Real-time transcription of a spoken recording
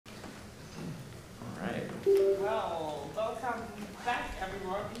Well, welcome back,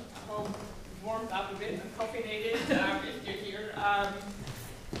 everyone. Hope warmed up a bit and caffeinated if you're here.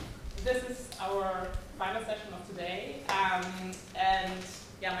 This is our final session of today. And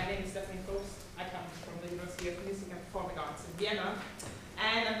yeah, my name is Stephanie Probst. I come from the University of Music and Performing Arts in Vienna.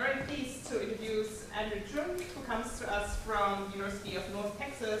 And I'm very pleased to introduce Andrew Junk, who comes to us from the University of North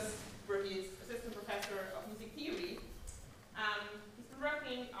Texas, where he's assistant professor of music theory. He's been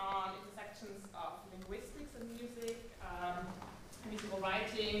working on intersections of linguistics and music, musical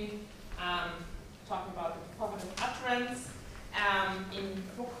writing, talking about the performative utterance, in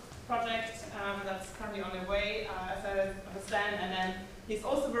a book project that's currently on the way, as I understand, and then he's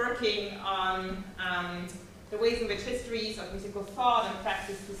also working on the ways in which histories of musical thought and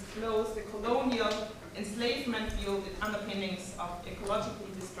practice disclose the colonial enslavement view, the underpinnings of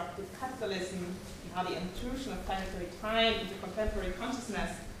ecologically destructive capitalism, and how the intrusion of planetary time into contemporary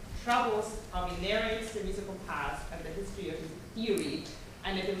consciousness troubles how we narrate the musical past and the history of music theory.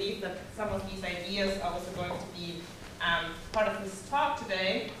 And I believe that some of these ideas are also going to be part of this talk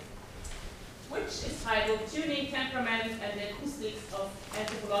today, which is titled Tuning, Temperament, and the Acoustics of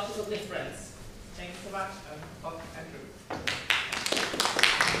Anthropological Difference. Thanks so much, and welcome, Andrew.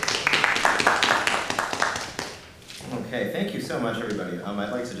 Okay, thank you so much, everybody.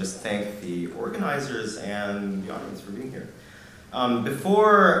 I'd like to just thank the organizers and the audience for being here.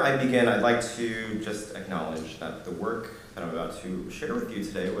 Before I begin, I'd like to just acknowledge that the work that I'm about to share with you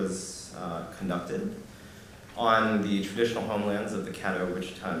today was conducted on the traditional homelands of the Caddo,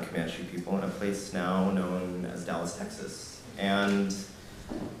 Wichita, and Comanche people in a place now known as Dallas, Texas. And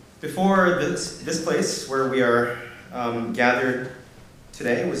before this place where we are gathered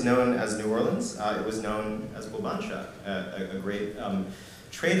today was known as New Orleans. It was known as Guabancha, a great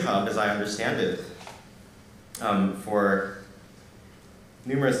trade hub, as I understand it, for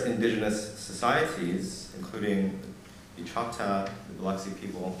numerous indigenous societies, including the Choctaw, the Biloxi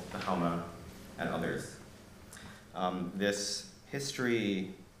people, the Hauma, and others. This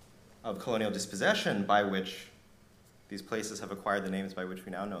history of colonial dispossession by which these places have acquired the names by which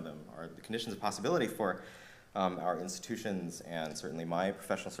we now know them are the conditions of possibility for our institutions and certainly my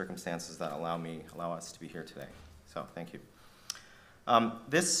professional circumstances that allow us to be here today. So thank you.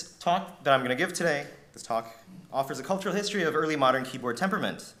 This talk that I'm going to give today, this talk offers a cultural history of early modern keyboard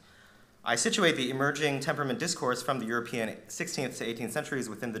temperament. I situate the emerging temperament discourse from the European 16th to 18th centuries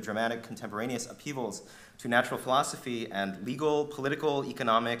within the dramatic contemporaneous upheavals to natural philosophy and legal, political,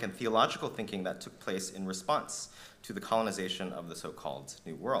 economic, and theological thinking that took place in response to the colonization of the so-called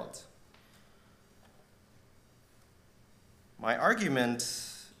New World. My argument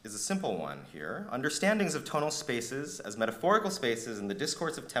is a simple one here. Understandings of tonal spaces as metaphorical spaces in the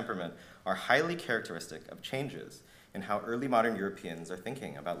discourse of temperament are highly characteristic of changes in how early modern Europeans are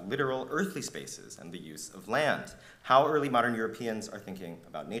thinking about literal earthly spaces and the use of land, how early modern Europeans are thinking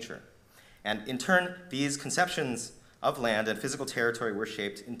about nature. And in turn, these conceptions of land and physical territory were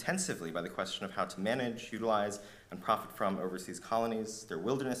shaped intensively by the question of how to manage, utilize, and profit from overseas colonies, their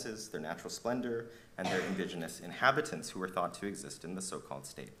wildernesses, their natural splendor, and their indigenous inhabitants who were thought to exist in the so-called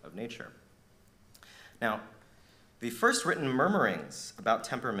state of nature. Now, the first written murmurings about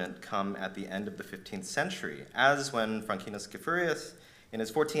temperament come at the end of the 15th century, as when Francinus Gefurius, in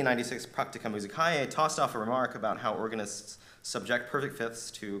his 1496 Practica Musicae, tossed off a remark about how organists subject perfect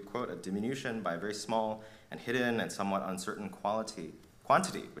fifths to, quote, a diminution by a very small and hidden and somewhat uncertain quantity,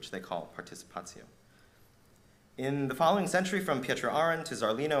 which they call participatio. In the following century, from Pietro Aron to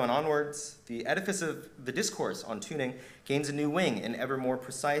Zarlino and onwards, the edifice of the discourse on tuning gains a new wing in ever more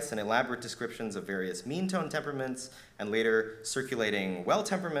precise and elaborate descriptions of various mean tone temperaments and later circulating well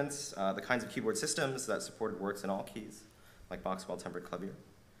temperaments, the kinds of keyboard systems that supported works in all keys, like Bach's well-tempered clavier.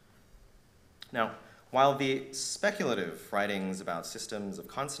 Now, while the speculative writings about systems of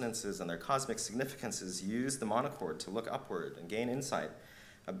consonances and their cosmic significances use the monochord to look upward and gain insight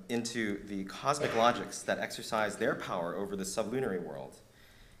into the cosmic logics that exercise their power over the sublunary world,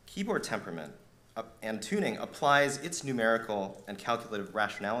 keyboard temperament and tuning applies its numerical and calculative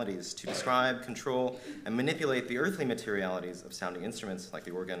rationalities to describe, control, and manipulate the earthly materialities of sounding instruments like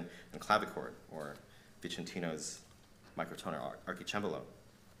the organ and clavichord, or Vicentino's microtonal archicembalo.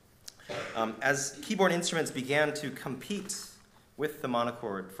 As keyboard instruments began to compete with the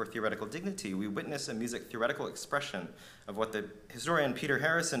monochord for theoretical dignity, we witness a music theoretical expression of what the historian Peter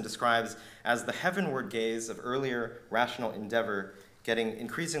Harrison describes as the heavenward gaze of earlier rational endeavor getting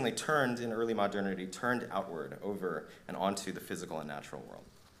increasingly turned in early modernity, turned outward over and onto the physical and natural world.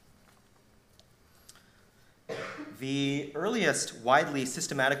 The earliest widely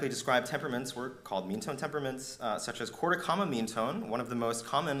systematically described temperaments were called mean tone temperaments, such as quarter comma mean tone, one of the most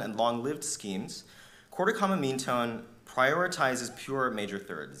common and long-lived schemes. quarter comma mean tone prioritizes pure major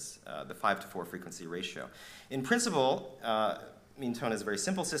thirds, the 5:4 frequency ratio. In principle, mean tone is a very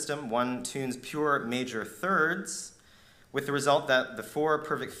simple system. One tunes pure major thirds with the result that the 4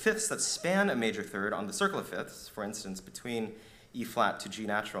 perfect fifths that span a major third on the circle of fifths, for instance, between E flat to G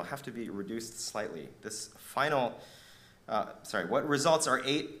natural, have to be reduced slightly. This final, what results are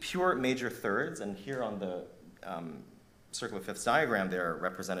 8 pure major thirds, and here on the circle of fifths diagram, they're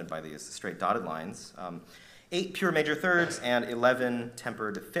represented by these straight dotted lines. 8 pure major thirds and 11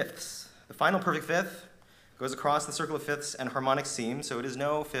 tempered fifths. The final perfect fifth goes across the circle of fifths and harmonic seam, so it is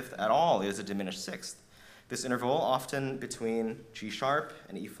no fifth at all. It is a diminished sixth. This interval, often between G sharp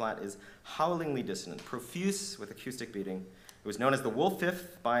and E flat, is howlingly dissonant, profuse with acoustic beating. It was known as the Wolf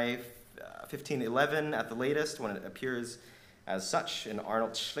Fifth by 1511 at the latest, when it appears as such in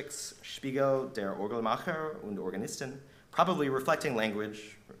Arnold Schlick's Spiegel der Orgelmacher und Organisten, probably reflecting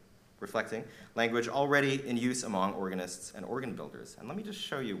language already in use among organists and organ builders. And let me just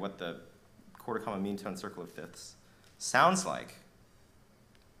show you what the quarter comma mean tone circle of fifths sounds like.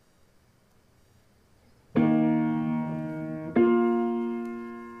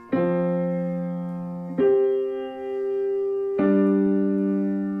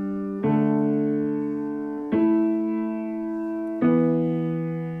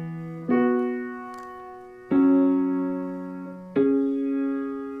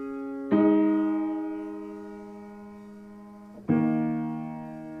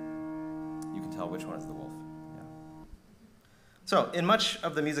 So, in much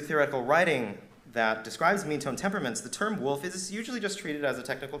of the music theoretical writing that describes mean tone temperaments, the term wolf is usually just treated as a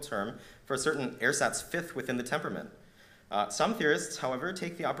technical term for a certain ersatz fifth within the temperament. Some theorists, however,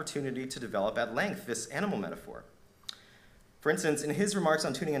 take the opportunity to develop at length this animal metaphor. For instance, in his remarks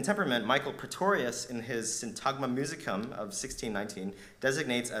on tuning and temperament, Michael Pretorius, in his Syntagma Musicum of 1619,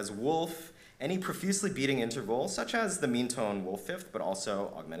 designates as wolf any profusely beating interval, such as the mean tone wolf fifth, but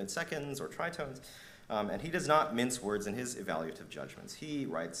also augmented seconds or tritones. And he does not mince words in his evaluative judgments. He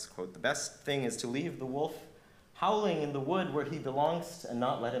writes, quote, "The best thing is to leave the wolf howling in the wood where he belongs and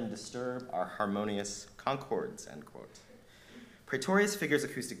not let him disturb our harmonious concords," end quote. Praetorius figures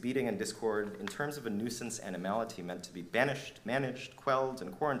acoustic beating and discord in terms of a nuisance animality meant to be banished, managed, quelled,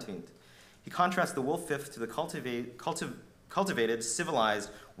 and quarantined. He contrasts the wolf fifth to the cultivated, civilized,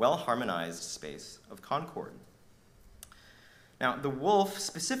 well-harmonized space of concord. Now, the wolf,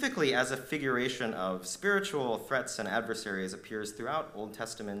 specifically as a figuration of spiritual threats and adversaries, appears throughout Old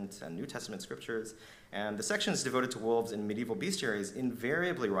Testament and New Testament scriptures, and the sections devoted to wolves in medieval bestiaries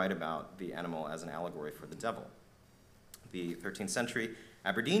invariably write about the animal as an allegory for the devil. The 13th century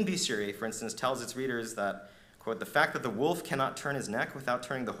Aberdeen bestiary, for instance, tells its readers that, quote, "The fact that the wolf cannot turn his neck without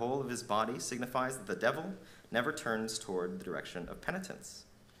turning the whole of his body signifies that the devil never turns toward the direction of penitence,"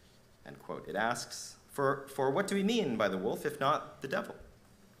 end quote. It asks, For what do we mean by the wolf, if not the devil?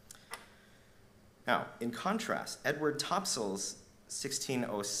 Now, in contrast, Edward Topsell's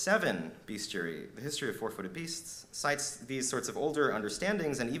 1607 bestiary, The History of Four-Footed Beasts, cites these sorts of older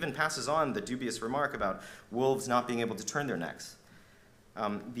understandings and even passes on the dubious remark about wolves not being able to turn their necks.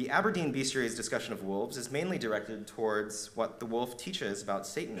 The Aberdeen bestiary's discussion of wolves is mainly directed towards what the wolf teaches about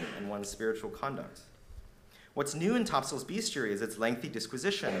Satan and one's spiritual conduct. What's new in Topsell's bestiary is its lengthy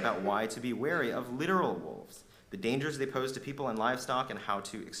disquisition about why to be wary of literal wolves, the dangers they pose to people and livestock, and how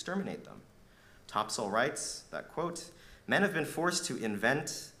to exterminate them. Topsell writes that, quote, "Men have been forced to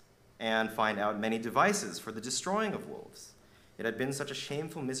invent and find out many devices for the destroying of wolves. It had been such a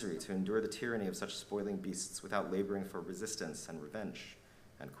shameful misery to endure the tyranny of such spoiling beasts without laboring for resistance and revenge,"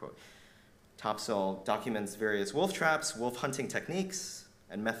 end quote. Topsell documents various wolf traps, wolf hunting techniques,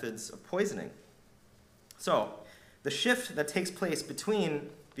 and methods of poisoning. So, the shift that takes place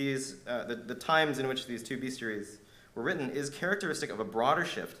between these, the times in which these two bestiaries were written is characteristic of a broader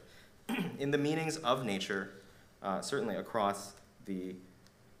shift in the meanings of nature, certainly across the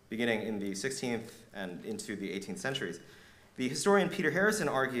beginning in the 16th and into the 18th centuries. The historian Peter Harrison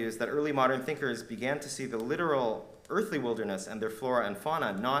argues that early modern thinkers began to see the literal earthly wilderness and their flora and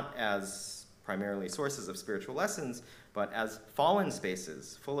fauna not as primarily sources of spiritual lessons, but as fallen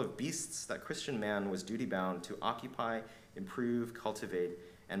spaces full of beasts that Christian man was duty-bound to occupy, improve, cultivate,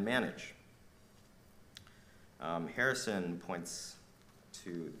 and manage. Harrison points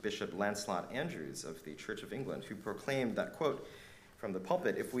to Bishop Lancelot Andrews of the Church of England, who proclaimed that, quote, from the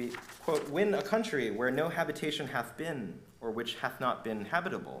pulpit, "If we, quote, win a country where no habitation hath been, or which hath not been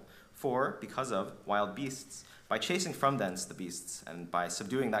habitable, because of wild beasts, by chasing from thence the beasts, and by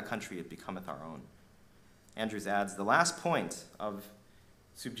subduing that country it becometh our own." Andrews adds, "The last point of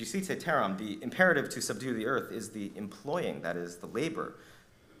subjicite terram, the imperative to subdue the earth, is the employing, that is, the labor,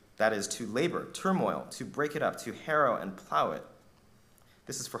 that is, to labor, turmoil, to break it up, to harrow and plow it.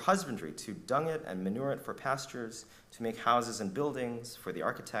 This is for husbandry, to dung it and manure it for pastures, to make houses and buildings for the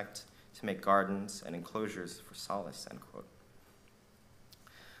architect, to make gardens and enclosures for solace, end quote.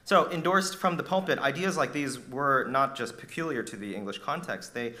 So, endorsed from the pulpit, ideas like these were not just peculiar to the English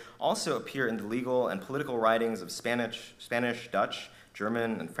context, they also appear in the legal and political writings of Spanish, Dutch,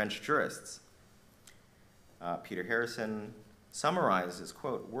 German, and French jurists. Peter Harrison summarizes,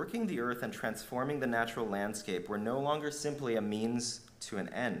 quote, "Working the earth and transforming the natural landscape were no longer simply a means to an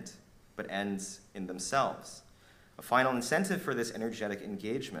end, but ends in themselves. A final incentive for this energetic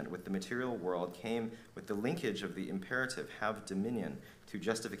engagement with the material world came with the linkage of the imperative have dominion to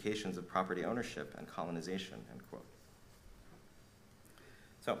justifications of property ownership and colonization," end quote.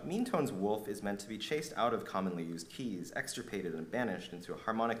 So, Meantone's wolf is meant to be chased out of commonly used keys, extirpated and banished into a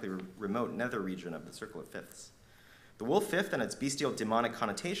harmonically remote nether region of the circle of fifths. The wolf fifth and its bestial demonic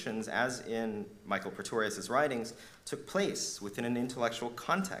connotations, as in Michael Pretorius' writings, took place within an intellectual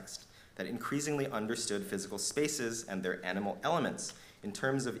context that increasingly understood physical spaces and their animal elements in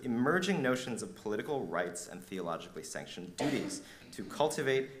terms of emerging notions of political rights and theologically sanctioned duties to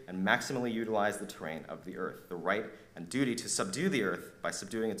cultivate and maximally utilize the terrain of the earth, the right and duty to subdue the earth by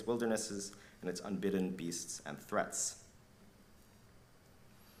subduing its wildernesses and its unbidden beasts and threats.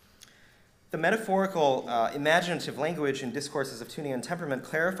 The metaphorical, imaginative language in discourses of tuning and temperament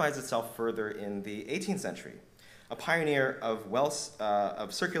clarifies itself further in the 18th century. A pioneer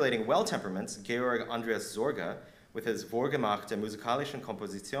of circulating well temperaments, Georg Andreas Sorge, with his Vorgemacht der musikalischen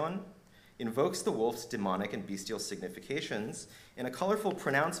Komposition, invokes the wolf's demonic and bestial significations in a colorful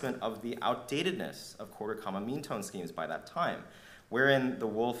pronouncement of the outdatedness of quarter-comma mean-tone schemes by that time, wherein the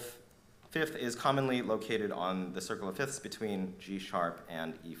wolf fifth is commonly located on the circle of fifths between G sharp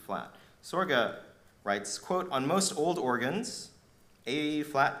and E flat. Sorge writes, quote, "On most old organs, A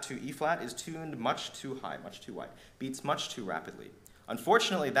flat to E flat is tuned much too high, much too wide, beats much too rapidly.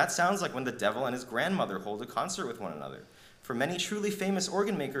 Unfortunately, that sounds like when the devil and his grandmother hold a concert with one another. For many truly famous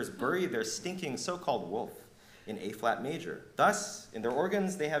organ makers bury their stinking so-called wolf in A flat major. Thus, in their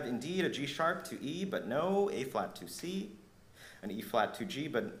organs, they have indeed a G sharp to E, but no A flat to C, an E flat to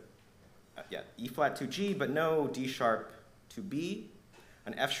G, E flat to G, but no D sharp to B,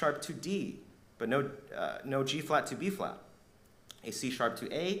 an F sharp to D, but no G flat to B flat, a C sharp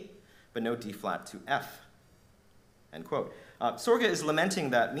to A, but no D flat to F," end quote. Sorge is lamenting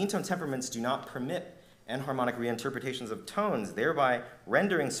that mean-tone temperaments do not permit enharmonic reinterpretations of tones, thereby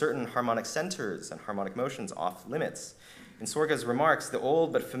rendering certain harmonic centers and harmonic motions off limits. In Sorge's remarks, the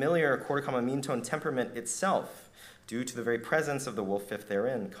old but familiar quarter-comma mean-tone temperament itself, due to the very presence of the wolf fifth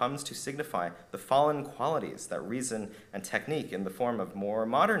therein, comes to signify the fallen qualities that reason and technique in the form of more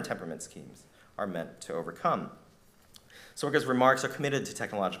modern temperament schemes are meant to overcome. Sorge's remarks are committed to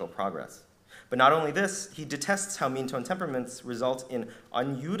technological progress. But not only this, he detests how mean-tone temperaments result in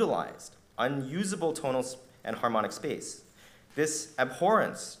unutilized, unusable tonal and harmonic space. This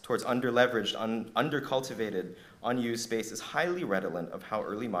abhorrence towards under-leveraged, under-cultivated, unused space is highly redolent of how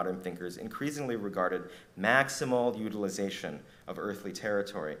early modern thinkers increasingly regarded maximal utilization of earthly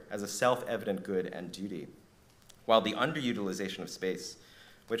territory as a self-evident good and duty, while the underutilization of space,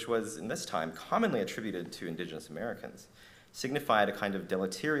 which was in this time commonly attributed to indigenous Americans, signified a kind of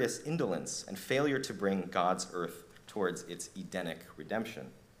deleterious indolence and failure to bring God's earth towards its Edenic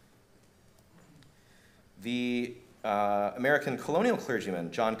redemption. The American colonial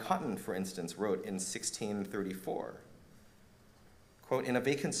clergyman John Cotton, for instance, wrote in 1634, quote, "In a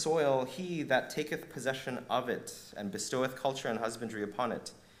vacant soil, he that taketh possession of it and bestoweth culture and husbandry upon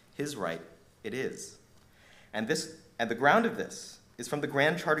it, his right it is. And the ground of this is from the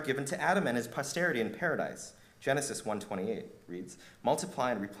grand charter given to Adam and his posterity in paradise. Genesis 1:28 reads,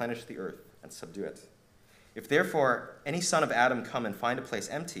 'Multiply and replenish the earth and subdue it. If therefore any son of Adam come and find a place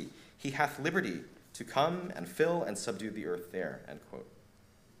empty, he hath liberty to come and fill and subdue the earth there,' end quote.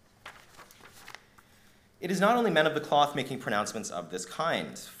 It is not only men of the cloth making pronouncements of this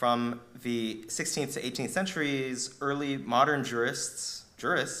kind. From the 16th to 18th centuries, early modern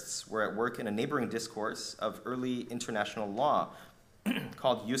jurists were at work in a neighboring discourse of early international law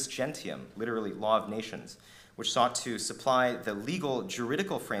called Jus Gentium, literally law of nations, which sought to supply the legal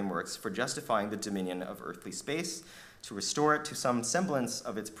juridical frameworks for justifying the dominion of earthly space, to restore it to some semblance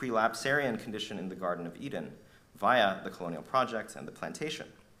of its prelapsarian condition in the Garden of Eden, via the colonial project and the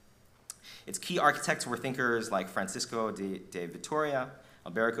plantation. Its key architects were thinkers like Francisco de Vitoria,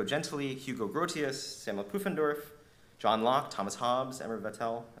 Alberico Gentili, Hugo Grotius, Samuel Pufendorf, John Locke, Thomas Hobbes, Emer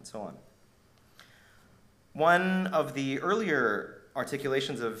Vattel, and so on. One of the earlier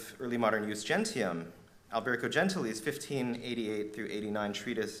articulations of early modern Jus Gentium Alberico Gentili's 1588 through 89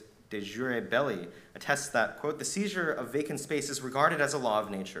 treatise De Jure Belli attests that, quote, the seizure of vacant space is regarded as a law of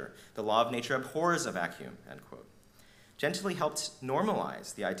nature. The law of nature abhors a vacuum, end quote. Gentili helped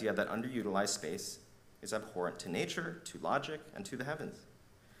normalize the idea that underutilized space is abhorrent to nature, to logic, and to the heavens.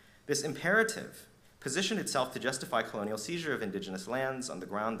 This imperative positioned itself to justify colonial seizure of indigenous lands on the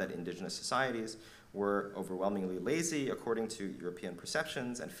ground that indigenous societies were overwhelmingly lazy according to European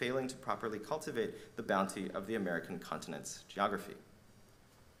perceptions and failing to properly cultivate the bounty of the American continent's geography.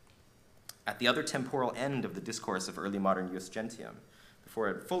 At the other temporal end of the discourse of early modern jus gentium, before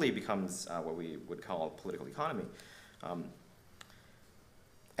it fully becomes what we would call political economy,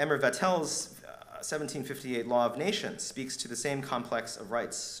 Emmer Vattel's 1758 Law of Nations speaks to the same complex of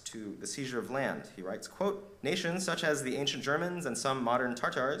rights to the seizure of land. He writes, quote, nations such as the ancient Germans and some modern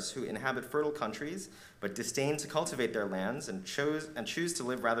Tartars who inhabit fertile countries but disdain to cultivate their lands and choose to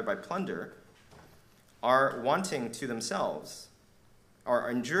live rather by plunder are wanting to themselves, are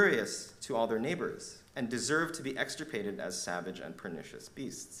injurious to all their neighbors, and deserve to be extirpated as savage and pernicious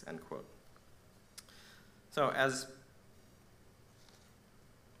beasts, end quote. So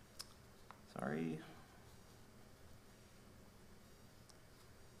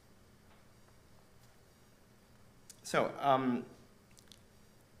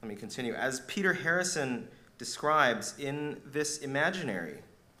let me continue. As Peter Harrison describes in this imaginary,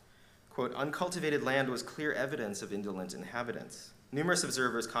 quote, uncultivated land was clear evidence of indolent inhabitants. Numerous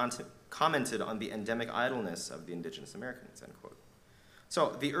observers commented on the endemic idleness of the indigenous Americans, end quote.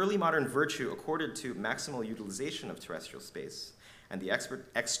 So the early modern virtue accorded to maximal utilization of terrestrial space and the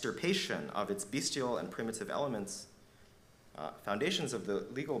extirpation of its bestial and primitive elements, foundations of the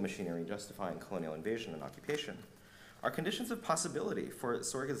legal machinery justifying colonial invasion and occupation, are conditions of possibility for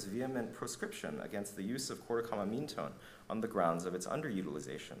Sorge's vehement proscription against the use of quarter comma mean tone on the grounds of its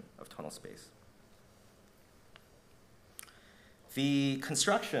underutilization of tonal space. The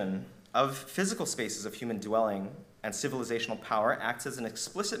construction of physical spaces of human dwelling and civilizational power acts as an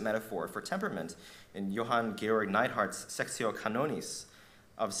explicit metaphor for temperament in Johann Georg Neidhardt's Sectio Canonis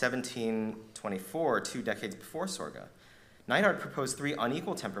of 1724, 2 decades before Sorge. Neidhardt proposed 3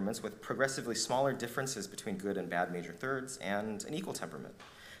 unequal temperaments with progressively smaller differences between good and bad major thirds, and an equal temperament.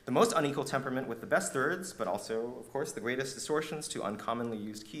 The most unequal temperament with the best thirds, but also, of course, the greatest distortions to uncommonly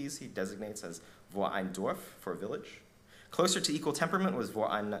used keys, he designates as Wo ein Dorf, for a village. Closer to equal temperament was Wo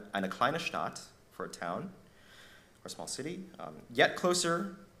eine kleine Stadt, for a town, or a small city. Yet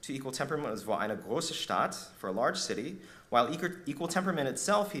closer to equal temperament was Wo eine große Stadt, for a large city, while equal temperament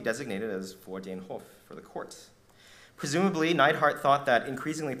itself he designated as Vor den Hof, for the court. Presumably, Neidhardt thought that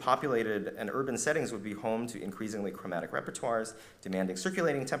increasingly populated and urban settings would be home to increasingly chromatic repertoires, demanding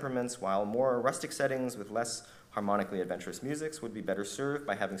circulating temperaments, while more rustic settings with less harmonically adventurous musics would be better served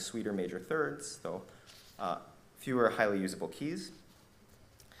by having sweeter major thirds, though fewer highly usable keys.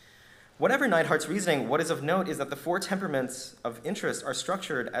 Whatever Neidhardt's reasoning, what is of note is that the 4 temperaments of interest are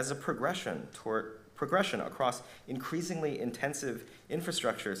structured as a progression across increasingly intensive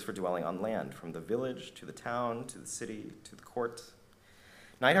infrastructures for dwelling on land, from the village to the town to the city to the court.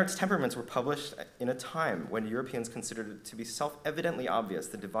 Neidhardt's temperaments were published in a time when Europeans considered it to be self-evidently obvious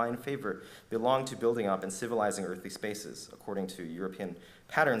the divine favor belonged to building up and civilizing earthly spaces, according to European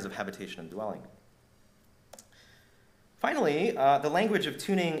patterns of habitation and dwelling. Finally, the language of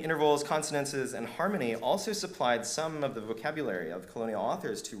tuning, intervals, consonances, and harmony also supplied some of the vocabulary of colonial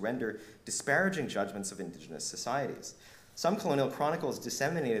authors to render disparaging judgments of indigenous societies. Some colonial chronicles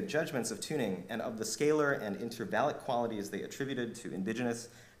disseminated judgments of tuning and of the scalar and intervallic qualities they attributed to indigenous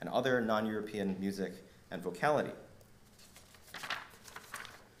and other non-European music and vocality.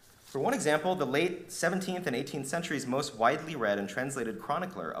 For one example, the late 17th and 18th centuries' most widely read and translated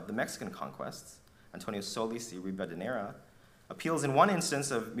chronicler of the Mexican conquests, Antonio Solis y Ribadenera, appeals in one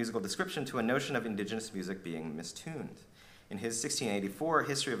instance of musical description to a notion of indigenous music being mistuned. In his 1684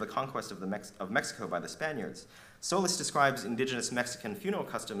 History of the Conquest of Mexico by the Spaniards, Solis describes indigenous Mexican funeral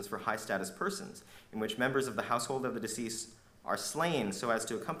customs for high-status persons, in which members of the household of the deceased are slain so as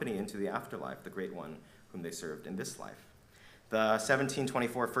to accompany into the afterlife the great one whom they served in this life. The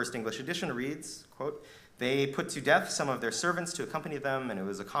 1724 First English edition reads, quote, they put to death some of their servants to accompany them, and it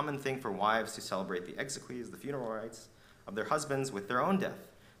was a common thing for wives to celebrate the exequies, the funeral rites, of their husbands with their own death.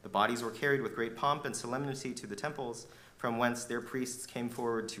 The bodies were carried with great pomp and solemnity to the temples, from whence their priests came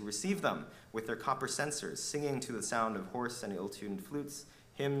forward to receive them with their copper censers, singing to the sound of hoarse and ill-tuned flutes,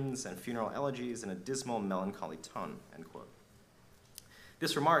 hymns, and funeral elegies in a dismal, melancholy tone, end quote.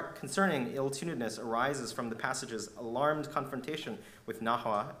 This remark concerning ill-tunedness arises from the passage's alarmed confrontation with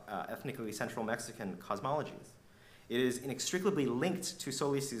Nahua, ethnically Central Mexican cosmologies. It is inextricably linked to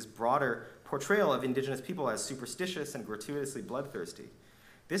Solis's broader portrayal of indigenous people as superstitious and gratuitously bloodthirsty.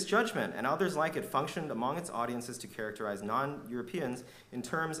 This judgment and others like it functioned among its audiences to characterize non-Europeans in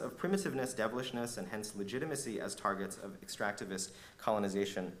terms of primitiveness, devilishness, and hence legitimacy as targets of extractivist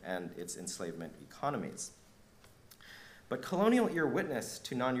colonization and its enslavement economies. But colonial ear witness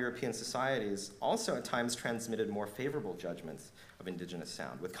to non-European societies also at times transmitted more favorable judgments of indigenous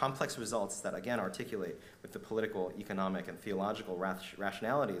sound, with complex results that again articulate with the political, economic, and theological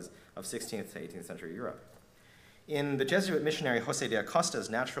rationalities of 16th to 18th century Europe. In the Jesuit missionary José de Acosta's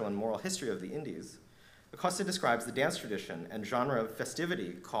Natural and Moral History of the Indies, Acosta describes the dance tradition and genre of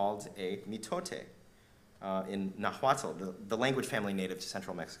festivity called a mitote in Nahuatl, the language family native to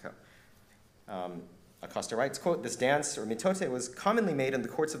central Mexico. Acosta writes, quote, "This dance, or mitote, was commonly made in the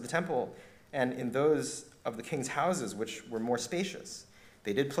courts of the temple and in those of the king's houses, which were more spacious.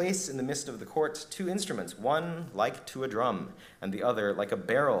 They did place in the midst of the court 2 instruments, one like to a drum, and the other like a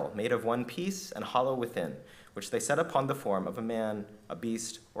barrel made of one piece and hollow within, which they set upon the form of a man, a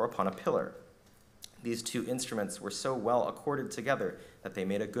beast, or upon a pillar. These 2 instruments were so well accorded together that they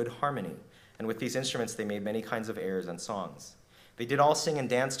made a good harmony, and with these instruments they made many kinds of airs and songs. They did all sing and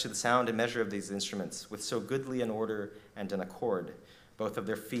dance to the sound and measure of these instruments, with so goodly an order and an accord, both of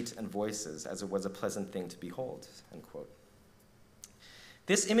their feet and voices, as it was a pleasant thing to behold," end quote.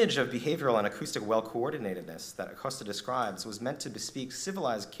 This image of behavioral and acoustic well-coordinatedness that Acosta describes was meant to bespeak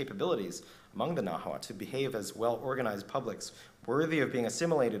civilized capabilities among the Nahua to behave as well-organized publics worthy of being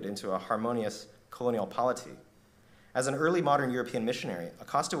assimilated into a harmonious colonial polity. As an early modern European missionary,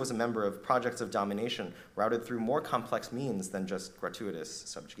 Acosta was a member of projects of domination routed through more complex means than just gratuitous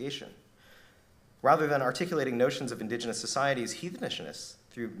subjugation. Rather than articulating notions of indigenous societies' heathenishness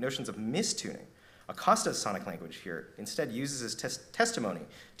through notions of mistuning, Acosta's sonic language here instead uses his testimony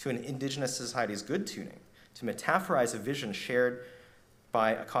to an indigenous society's good tuning to metaphorize a vision shared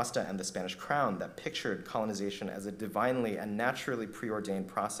by Acosta and the Spanish crown that pictured colonization as a divinely and naturally preordained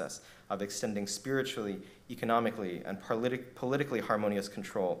process of extending spiritually, economically, and politically harmonious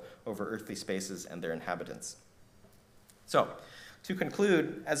control over earthly spaces and their inhabitants. So, to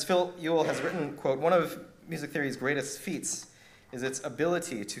conclude, as Phil Ewell has written, quote, "One of music theory's greatest feats is its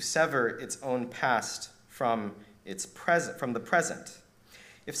ability to sever its own past from the present.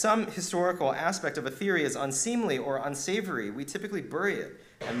 If some historical aspect of a theory is unseemly or unsavory, we typically bury it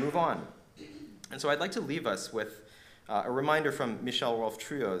and move on." And so I'd like to leave us with a reminder from Michel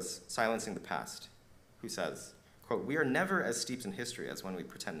Rolfe-Trouillot's Silencing the Past, who says, quote, "We are never as steeped in history as when we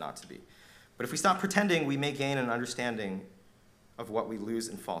pretend not to be. But if we stop pretending, we may gain an understanding of what we lose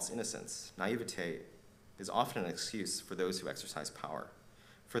in false innocence. Naivete is often an excuse for those who exercise power.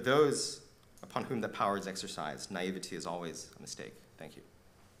 For those upon whom the power is exercised, naivety is always a mistake." Thank you.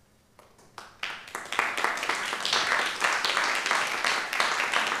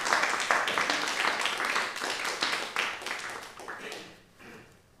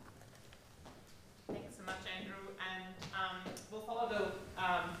 Thanks so much, Andrew. And we'll follow the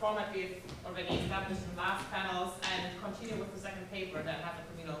format we've already established in last panels and continue with the second paper, then have a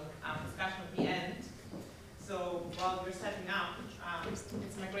communal discussion at the end. So while we're setting up,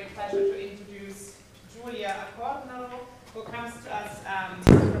 it's my great pleasure to introduce Julia Accorno, who comes to us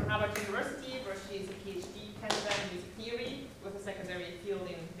from Harvard University, where she is a PhD candidate in music theory with a secondary field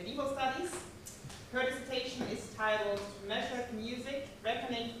in medieval studies. Her dissertation is titled "Measured Music,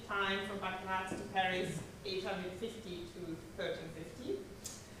 Reckoning Time from Baghdad to Paris, 850 to 1350.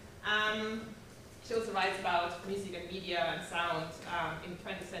 She also writes about music and media and sound in the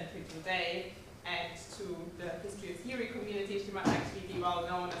 20th century today. And to the history of theory community, she might actually be well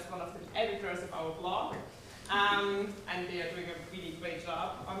known as one of the editors of our blog. And they are doing a really great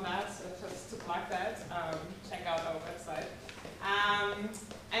job on that, so just to plug that, check out our website.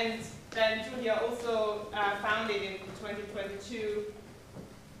 And then Julia also founded in 2022,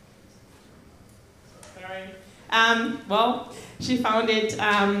 she founded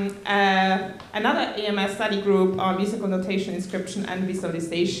another AMS study group on musical notation, inscription, and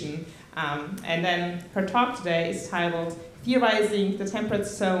visualization. And then her talk today is titled "Theorizing the Temperate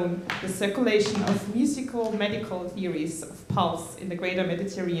Zone, the Circulation of Musical Medical Theories of Pulse in the Greater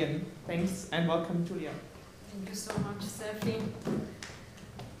Mediterranean." Thanks and welcome, Julia. Thank you so much, Steffi.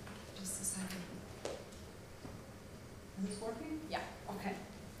 Just a second. Is this working? Yeah, okay.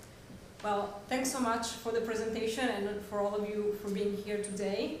 Well, thanks so much for the presentation and for all of you for being here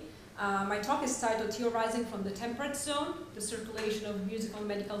today. My talk is titled "Theorizing from the Temperate Zone, the Circulation of Musical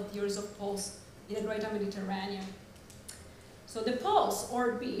Medical Theories of Pulse in the Greater Mediterranean." So the pulse,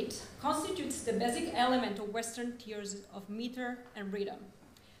 or beat, constitutes the basic element of Western theories of meter and rhythm.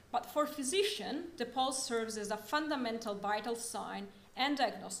 But for physician, the pulse serves as a fundamental vital sign and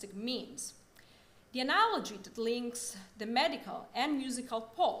diagnostic means. The analogy that links the medical and musical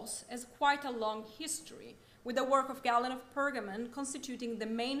pulse has quite a long history, with the work of Galen of Pergamon constituting the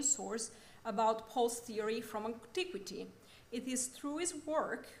main source about pulse theory from antiquity. It is through his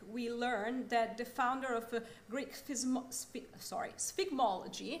work we learn that the founder of Greek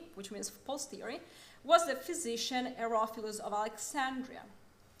sphygmology, which means pulse theory, was the physician Herophilus of Alexandria,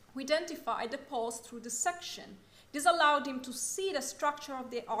 who identified the pulse through dissection. This allowed him to see the structure of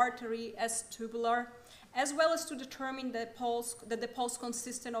the artery as tubular, as well as to determine that the pulse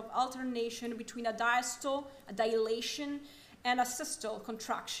consisted of alternation between a diastole, a dilation, and a systole,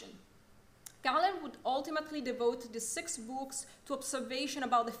 contraction. Galen would ultimately devote the 6 books to observation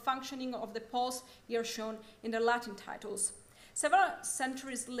about the functioning of the pulse, here shown in the Latin titles. Several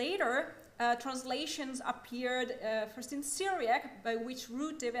centuries later, translations appeared first in Syriac, by which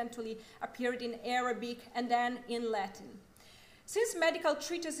root eventually appeared in Arabic and then in Latin. Since medical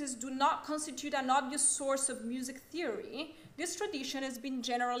treatises do not constitute an obvious source of music theory, this tradition has been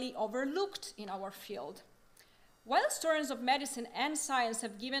generally overlooked in our field. While historians of medicine and science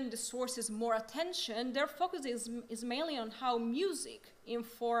have given the sources more attention, their focus is mainly on how music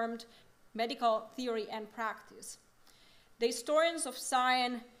informed medical theory and practice. The historians of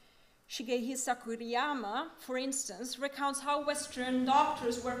science Shigehisa Kuriyama, for instance, recounts how Western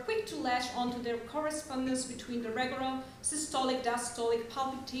doctors were quick to latch onto the correspondence between the regular systolic, diastolic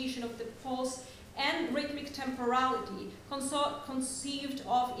palpitation of the pulse and rhythmic temporality, conceived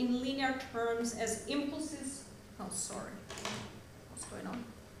of in linear terms as impulses. Oh, sorry. What's going on?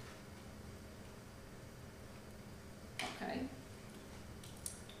 Okay.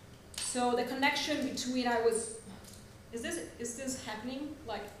 So the connection between is this happening?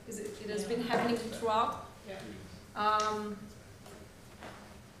 Like, it has been happening throughout? Yeah.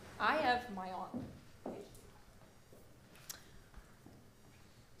 I have my own.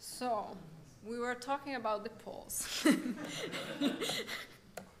 So, we were talking about the pulse.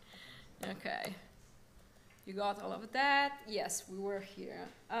 Okay. You got all of that? Yes, we were here.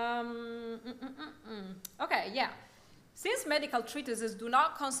 Okay, yeah. Since medical treatises do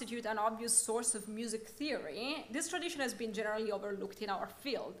not constitute an obvious source of music theory, this tradition has been generally overlooked in our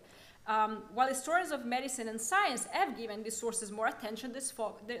field. While historians of medicine and science have given these sources more attention,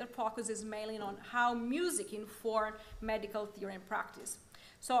 their focus is mainly on how music informed medical theory and practice.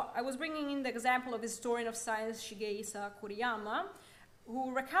 So I was bringing in the example of historian of science Shigehisa Kuriyama,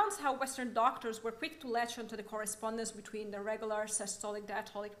 who recounts how Western doctors were quick to latch onto the correspondence between the regular systolic,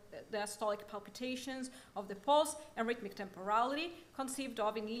 diastolic palpitations of the pulse and rhythmic temporality, conceived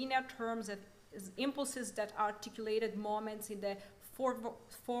of in linear terms as impulses that articulated moments in the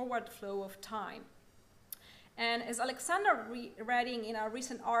forward flow of time. And as Alexander Redding in a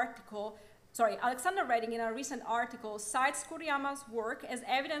recent article cites Kuriyama's work as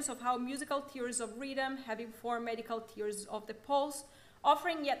evidence of how musical theories of rhythm have informed medical theories of the pulse,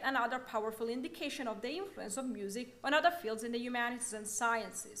 offering yet another powerful indication of the influence of music on other fields in the humanities and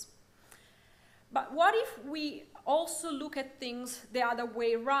sciences. But what if we also look at things the other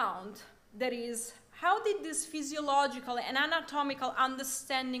way around? That is, how did this physiological and anatomical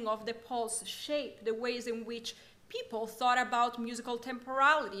understanding of the pulse shape the ways in which people thought about musical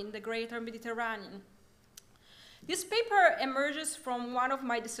temporality in the greater Mediterranean? This paper emerges from one of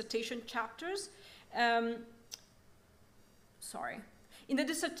my dissertation chapters. In the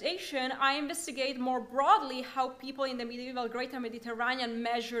dissertation, I investigate more broadly how people in the medieval Greater Mediterranean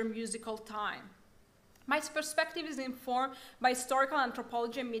measure musical time. My perspective is informed by historical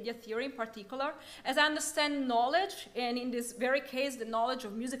anthropology and media theory in particular, as I understand knowledge, and in this very case, the knowledge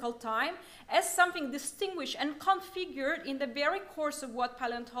of musical time, as something distinguished and configured in the very course of what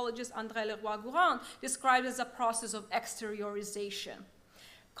paleontologist André Leroy-Gourand described as a process of exteriorization.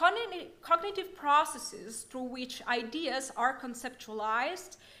 Cognitive processes through which ideas are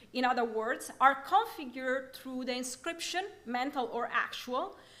conceptualized, in other words, are configured through the inscription, mental or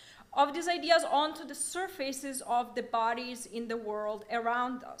actual, of these ideas onto the surfaces of the bodies in the world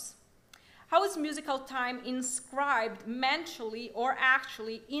around us. How is musical time inscribed mentally or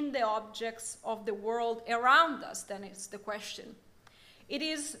actually in the objects of the world around us, then is the question. It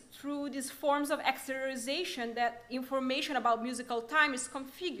is through these forms of exteriorization that information about musical time is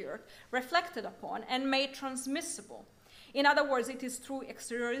configured, reflected upon, and made transmissible. In other words, it is through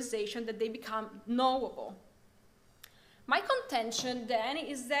exteriorization that they become knowable. My contention, then,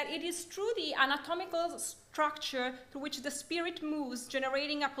 is that it is through the anatomical structure through which the spirit moves,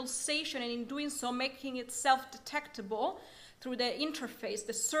 generating a pulsation, and in doing so making itself detectable, through the interface,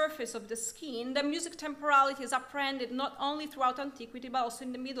 the surface of the skin, the music temporality is apprehended not only throughout antiquity, but also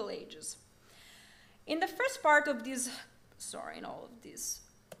in the Middle Ages. In the first part of this,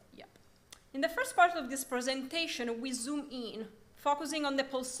 in the first part of this presentation, we zoom in, focusing on the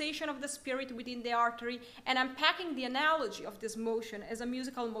pulsation of the spirit within the artery and unpacking the analogy of this motion as a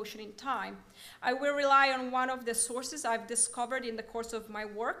musical motion in time. I will rely on one of the sources I've discovered in the course of my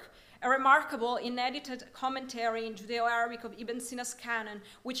work, a remarkable unedited commentary in Judeo-Arabic of Ibn Sina's canon,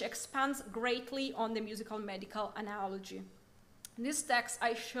 which expands greatly on the musical medical analogy. This text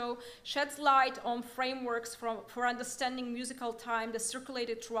I show sheds light on frameworks for understanding musical time that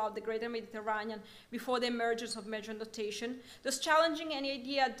circulated throughout the greater Mediterranean before the emergence of measure notation, thus challenging any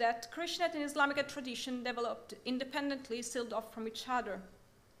idea that Christianity and Islamic tradition developed independently, sealed off from each other.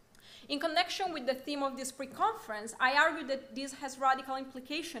 In connection with the theme of this pre-conference, I argue that this has radical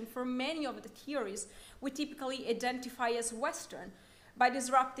implication for many of the theories we typically identify as Western, by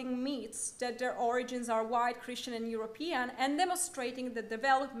disrupting myths that their origins are white, Christian, and European, and demonstrating that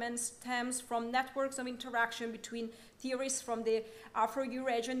development stems from networks of interaction between theories from the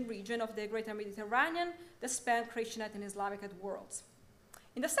Afro-Eurasian region of the Greater Mediterranean that span Christianity and Islamic worlds.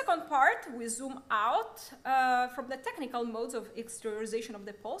 In the second part, we zoom out from the technical modes of exteriorization of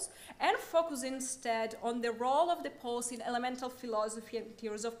the pulse and focus instead on the role of the pulse in elemental philosophy and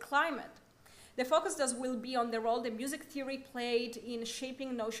theories of climate. The focus thus will be on the role the music theory played in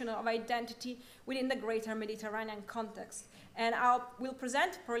shaping notion of identity within the greater Mediterranean context. And will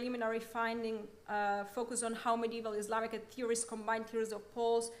present preliminary finding focus on how medieval Islamic theories combine theories of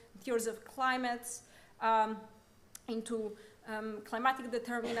pulse, theories of climates into climatic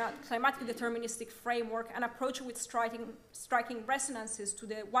deterministic framework, an approach with striking resonances to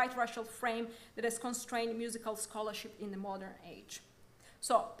the white racial frame that has constrained musical scholarship in the modern age.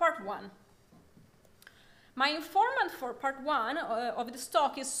 So, part one. My informant for part one of this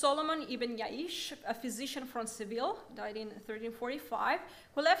talk is Solomon ibn Yaish, a physician from Seville, died in 1345,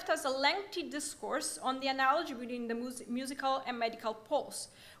 who left us a lengthy discourse on the analogy between the musical and medical pulse.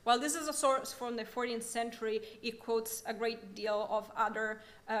 While this is a source from the 14th century, it quotes a great deal of other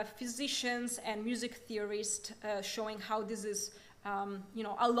physicians and music theorists showing how this is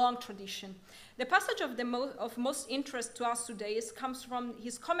a long tradition. The passage of most interest to us today comes from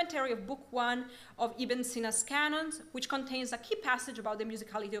his commentary of Book 1 of Ibn Sina's Canons, which contains a key passage about the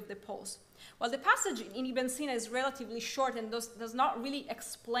musicality of the pulse. While the passage in Ibn Sina is relatively short and does not really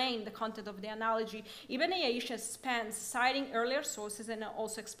explain the content of the analogy, Ibn Yaish spends citing earlier sources and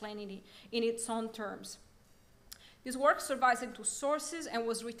also explaining it in its own terms. This work survives in two sources and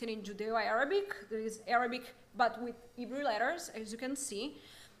was written in Judeo-Arabic. There is Arabic, but with Hebrew letters, as you can see.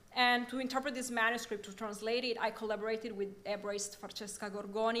 And to interpret this manuscript, to translate it, I collaborated with Hebraist Francesca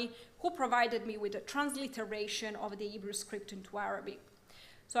Gorgoni, who provided me with a transliteration of the Hebrew script into Arabic.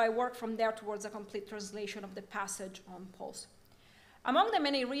 So I worked from there towards a complete translation of the passage on pulse. Among the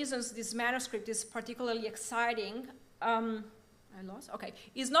many reasons this manuscript is particularly exciting,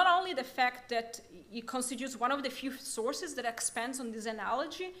 is not only the fact that it constitutes one of the few sources that expands on this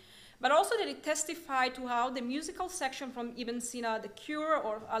analogy, but also that it testified to how the musical section from Ibn Sina, the Cure,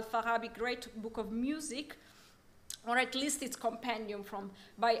 or Al-Farabi Great Book of Music, or at least its compendium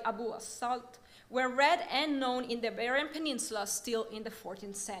by Abu as-Salt, were read and known in the Iberian Peninsula still in the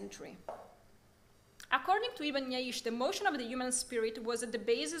 14th century. According to Ibn Yaish, the motion of the human spirit was at the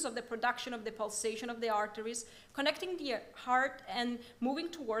basis of the production of the pulsation of the arteries, connecting the heart and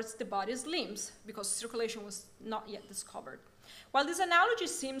moving towards the body's limbs, because circulation was not yet discovered. While this analogy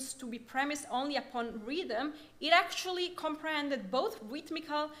seems to be premised only upon rhythm, it actually comprehended both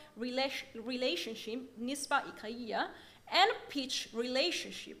rhythmical relationship, nisba ikaiya, and pitch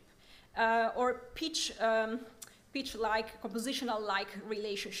relationship, or pitch-like, compositional-like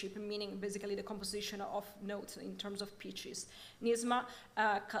relationship, meaning basically the composition of notes in terms of pitches, nisma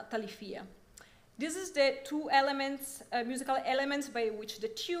talifia. This is the two elements, musical elements by which the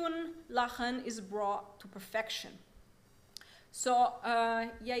tune, lachen, is brought to perfection. So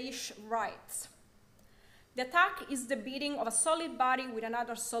Yaish writes, the attack is the beating of a solid body with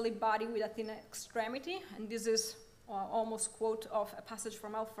another solid body with a thin extremity, and this is almost quote of a passage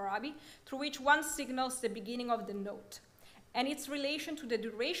from Al-Farabi, through which one signals the beginning of the note. And its relation to the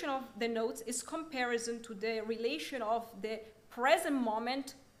duration of the notes is comparison to the relation of the present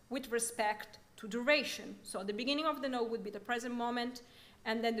moment with respect to duration. So the beginning of the note would be the present moment,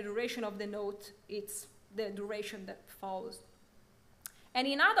 and then the duration of the note, it's the duration that follows. And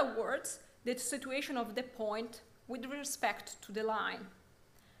in other words, the situation of the point with respect to the line.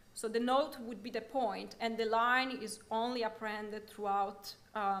 So the note would be the point, and the line is only apprehended throughout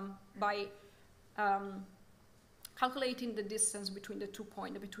by kind calculating the distance between the 2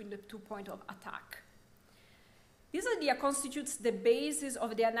 points of attack. This idea constitutes the basis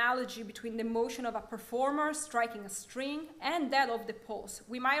of the analogy between the motion of a performer striking a string and that of the pulse.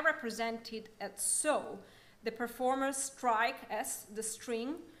 We might represent it as so. The performer strike S, the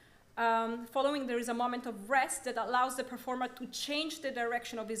string. Following, there is a moment of rest that allows the performer to change the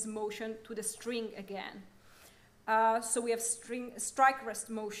direction of his motion to the string again. So we have strike, rest,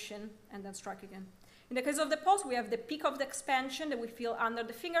 motion, and then strike again. In the case of the pulse, we have the peak of the expansion that we feel under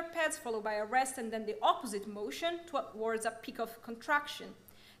the finger pads, followed by a rest, and then the opposite motion towards a peak of contraction.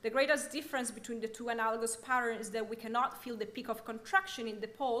 The greatest difference between the two analogous patterns is that we cannot feel the peak of contraction in the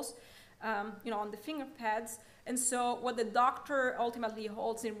pulse, on the finger pads. And so what the doctor ultimately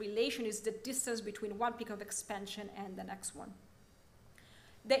holds in relation is the distance between one peak of expansion and the next one.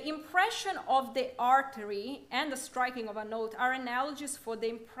 The impression of the artery and the striking of a note are analogies for the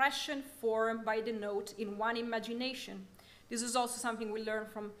impression formed by the note in one imagination. This is also something we learn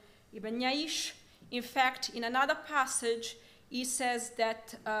from Ibn Yaish. In fact, in another passage, he says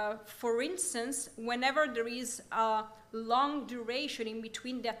that, for instance, whenever there is a long duration in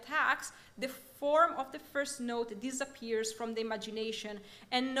between the attacks, the form of the first note disappears from the imagination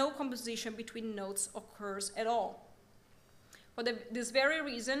and no composition between notes occurs at all. For this very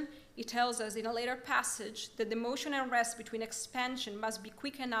reason, he tells us in a later passage that the motion and rest between expansion must be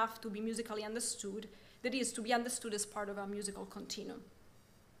quick enough to be musically understood, that is, to be understood as part of a musical continuum.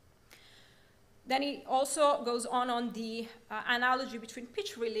 Then he also goes on the analogy between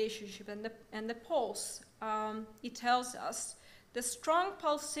pitch relationship and the pulse. He tells us the strong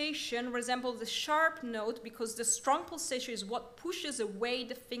pulsation resembles the sharp note because the strong pulsation is what pushes away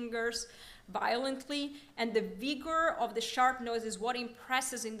the fingers violently, and the vigor of the sharp note is what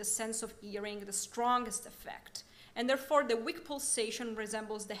impresses in the sense of hearing the strongest effect. And therefore, the weak pulsation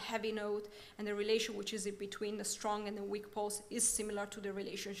resembles the heavy note, and the relation which is in between the strong and the weak pulse is similar to the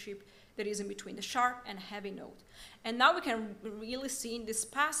relationship that is in between the sharp and heavy note. And now we can really see in this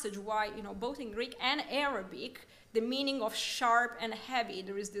passage why, both in Greek and Arabic, the meaning of sharp and heavy,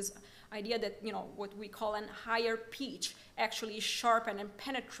 there is this idea that, what we call an higher pitch actually is sharpened and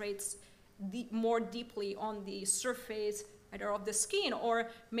penetrates more deeply on the surface either of the skin, or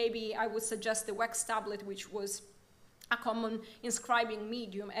maybe I would suggest the wax tablet, which was a common inscribing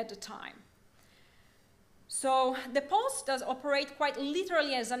medium at the time. So the pulse does operate quite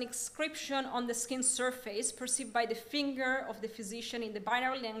literally as an inscription on the skin surface perceived by the finger of the physician in the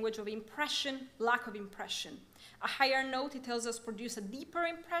binary language of impression, lack of impression. A higher note, it tells us, produces deeper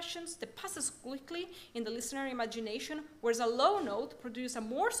impressions that passes quickly in the listener imagination, whereas a low note produces a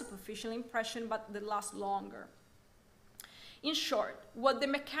more superficial impression but that lasts longer. In short, what the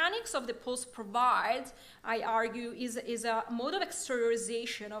mechanics of the pulse provides, I argue, is a mode of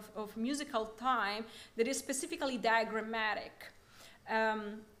exteriorization of musical time that is specifically diagrammatic.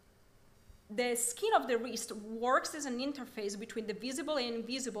 The skin of the wrist works as an interface between the visible and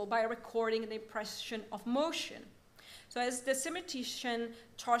invisible by recording the impression of motion. So as the semantician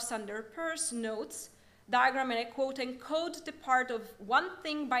Charles Sanders Peirce notes, diagram, and I quote, encode the part of one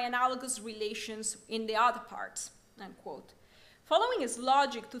thing by analogous relations in the other parts, unquote. Following his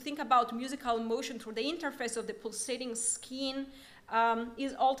logic to think about musical motion through the interface of the pulsating skin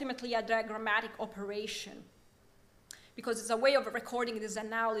is ultimately a diagrammatic operation, because it's a way of recording this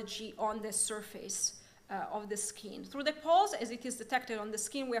analogy on the surface of the skin. Through the pulse, as it is detected on the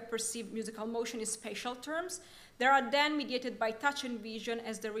skin, we have perceived musical motion in spatial terms. They are then mediated by touch and vision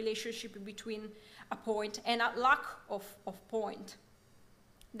as the relationship between a point and a lack of point.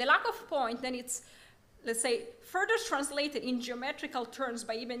 The lack of point, then it's, let's say, further translated in geometrical terms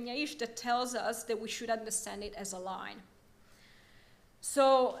by Ibn Yaish that tells us that we should understand it as a line.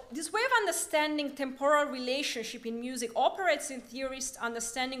 So this way of understanding temporal relationship in music operates in theorist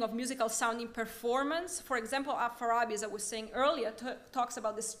understanding of musical sound in performance. For example, Al-Farabi, as I was saying earlier, talks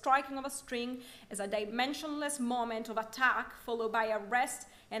about the striking of a string as a dimensionless moment of attack followed by a rest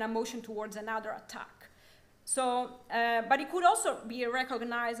and a motion towards another attack. So, but it could also be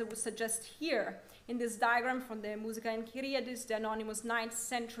recognized, I would suggest here, in this diagram from the Musica Enchiriadis, the anonymous 9th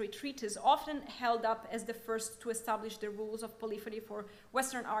century treatise, often held up as the first to establish the rules of polyphony for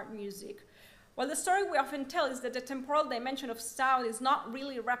Western art music. Well, the story we often tell is that the temporal dimension of sound is not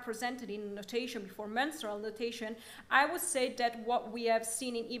really represented in notation before mensural notation. I would say that what we have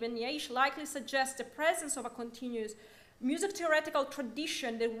seen in Ibn Yaish likely suggests the presence of a continuous music theoretical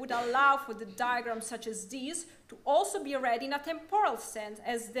tradition that would allow for the diagrams such as these to also be read in a temporal sense,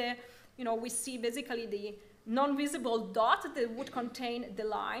 as the, we see basically the non-visible dot that would contain the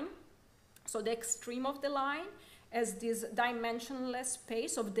line, so the extreme of the line, as this dimensionless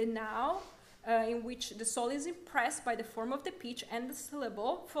space of the now, in which the soul is impressed by the form of the pitch and the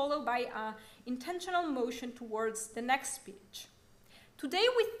syllable, followed by an intentional motion towards the next pitch. Today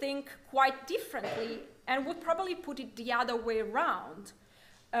we think quite differently and would probably put it the other way around.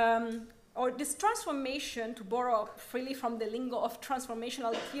 Or this transformation, to borrow freely from the lingo of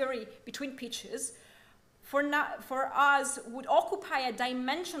transformational theory between pitches, for us would occupy a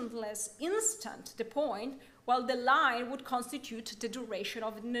dimensionless instant, the point, while the line would constitute the duration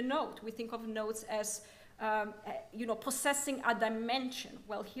of the note. We think of notes as possessing a dimension.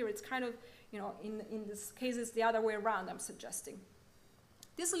 Well, here it's kind of, in this case, it's the other way around, I'm suggesting.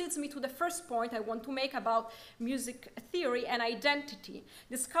 This leads me to the first point I want to make about music theory and identity.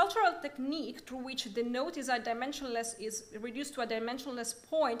 This cultural technique through which the note is reduced to a dimensionless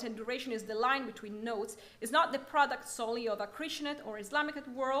point and duration is the line between notes is not the product solely of a Christianate or Islamic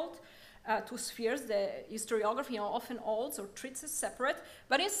world, two spheres the historiography often holds or treats as separate,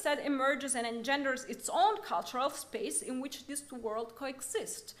 but instead emerges and engenders its own cultural space in which these two worlds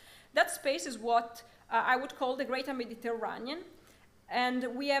coexist. That space is what I would call the Greater Mediterranean.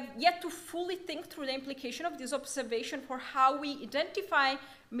 And we have yet to fully think through the implication of this observation for how we identify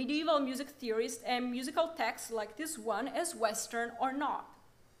medieval music theorists and musical texts like this one as Western or not.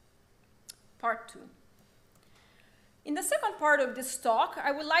 Part 2. In the second part of this talk,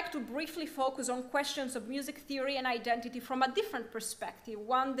 I would like to briefly focus on questions of music theory and identity from a different perspective,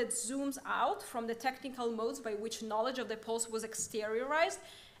 one that zooms out from the technical modes by which knowledge of the pulse was exteriorized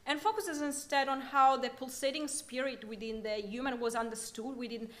and focuses instead on how the pulsating spirit within the human was understood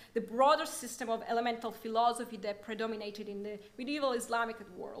within the broader system of elemental philosophy that predominated in the medieval Islamic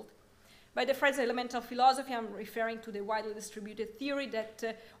world. By the phrase elemental philosophy, I'm referring to the widely distributed theory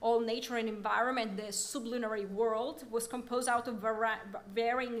that all nature and environment, the sublunary world, was composed out of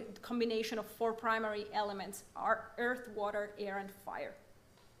varying combination of 4 primary elements: earth, water, air, and fire.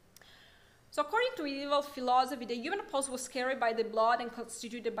 So according to medieval philosophy, the human pulse was carried by the blood and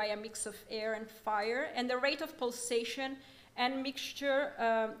constituted by a mix of air and fire, and the rate of pulsation and mixture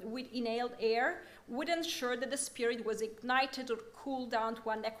with inhaled air would ensure that the spirit was ignited or cooled down to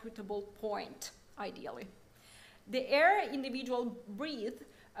an equitable point, ideally. The air individual breathed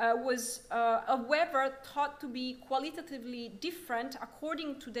was, however, thought to be qualitatively different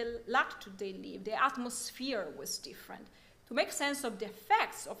according to the latitude they lived. The atmosphere was different. To make sense of the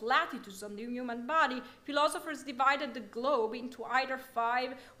effects of latitudes on the human body, philosophers divided the globe into either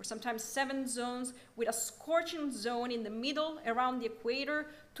 5 or sometimes 7 zones, with a scorching zone in the middle around the equator,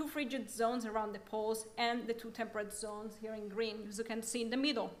 2 frigid zones around the poles, and the 2 temperate zones here in green, as you can see in the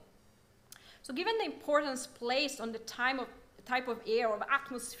middle. So given the importance placed on the type of air or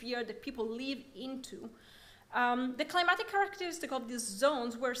atmosphere that people live into, the climatic characteristics of these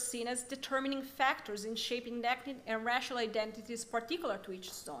zones were seen as determining factors in shaping ethnic and racial identities particular to each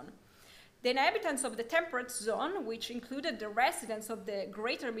zone. The inhabitants of the temperate zone, which included the residents of the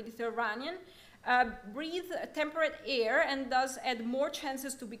Greater Mediterranean, breathed temperate air and thus had more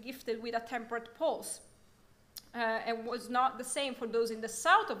chances to be gifted with a temperate pulse. And was not the same for those in the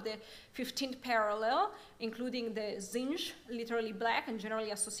south of the 15th parallel, including the Zinj, literally black and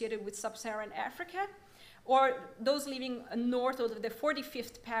generally associated with sub-Saharan Africa, or those living north of the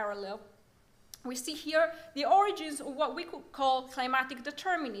 45th parallel. We see here the origins of what we could call climatic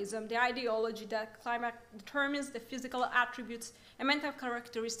determinism, the ideology that climate determines the physical attributes and mental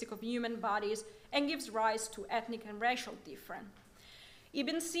characteristics of human bodies and gives rise to ethnic and racial difference.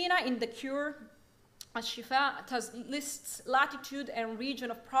 Ibn Sina, in The Cure, Ashifa, lists latitude and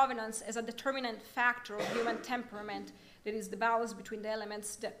region of provenance as a determinant factor of human temperament. That is the balance between the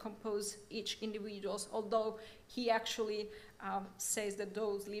elements that compose each individual, although he actually says that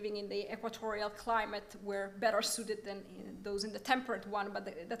those living in the equatorial climate were better suited than those in the temperate one,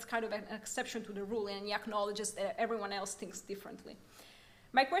 but that's kind of an exception to the rule, and he acknowledges that everyone else thinks differently.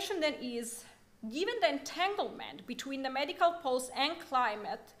 My question then is, given the entanglement between the medical pulse and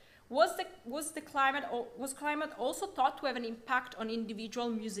climate, was climate also thought to have an impact on individual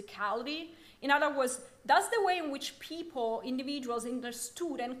musicality? In other words, does the way in which people, individuals,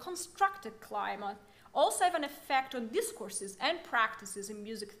 understood and constructed climate also have an effect on discourses and practices in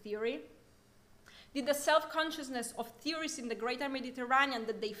music theory? Did the self-consciousness of theorists in the Greater Mediterranean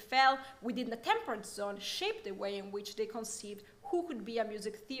that they fell within the temperate zone shape the way in which they conceived who could be a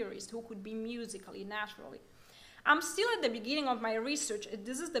music theorist, who could be musically, naturally? I'm still at the beginning of my research.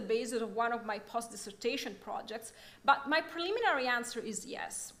 This is the basis of one of my post-dissertation projects, but my preliminary answer is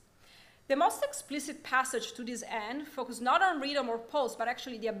yes. The most explicit passage to this end, focused not on rhythm or pulse, but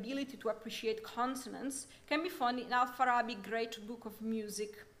actually the ability to appreciate consonants, can be found in Al-Farabi's great book of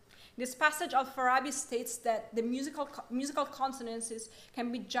music. This passage, Al-Farabi states that the musical consonances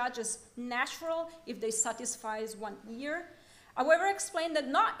can be judged as natural if they satisfy one ear. However, explained that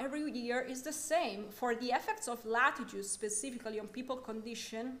not every ear is the same. For the effects of latitude, specifically on people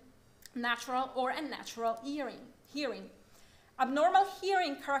condition, natural or unnatural hearing. Abnormal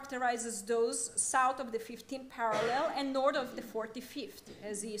hearing characterizes those south of the 15th parallel and north of the 45th,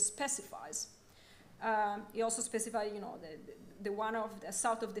 as he specifies. He also specified, the one of the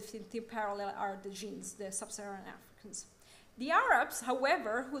south of the 15th parallel are the Jinns, the sub-Saharan Africans. The Arabs,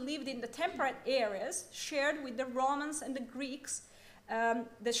 however, who lived in the temperate areas, shared with the Romans and the Greeks,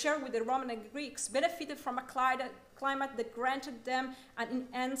 benefited from a climate that granted them an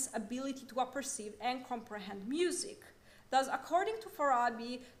enhanced ability to perceive and comprehend music. Thus, according to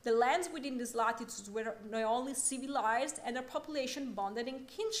Farabi, the lands within these latitudes were not only civilized and their population bonded in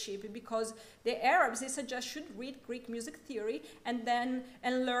kinship, because the Arabs, they suggest, should read Greek music theory and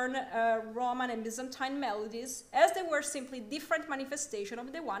learn Roman and Byzantine melodies, as they were simply different manifestation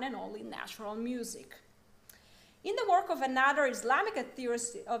of the one and only natural music. In the work of another Islamic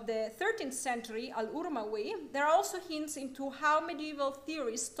theorist of the 13th century, Al-Urmawi, there are also hints into how medieval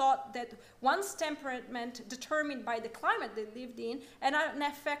theorists thought that one's temperament determined by the climate they lived in had an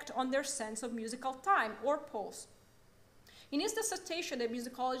effect on their sense of musical time or pulse. In his dissertation, the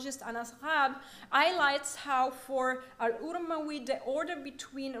musicologist Anas Rab highlights how for Al-Urmawi the order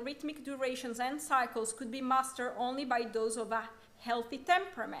between rhythmic durations and cycles could be mastered only by those of a healthy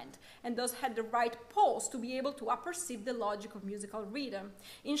temperament, and thus had the right pulse to be able to perceive the logic of musical rhythm.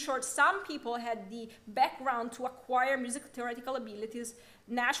 In short, some people had the background to acquire music theoretical abilities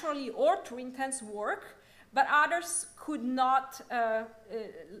naturally or through intense work, but others could not have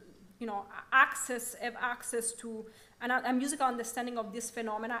access to a musical understanding of this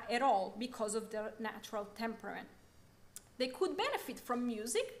phenomena at all because of their natural temperament. They could benefit from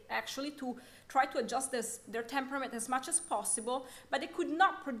music, actually, to try to adjust their temperament as much as possible, but they could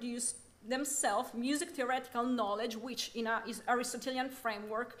not produce themselves music theoretical knowledge, which in an Aristotelian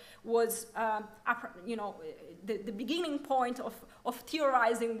framework was, the beginning point of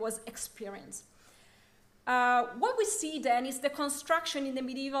theorizing was experience. What we see then is the construction in the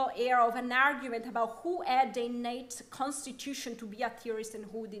medieval era of an argument about who had the innate constitution to be a theorist and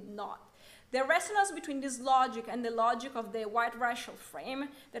who did not. The resonance between this logic and the logic of the white racial frame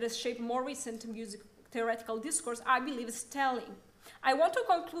that has shaped more recent music theoretical discourse, I believe, is telling. I want to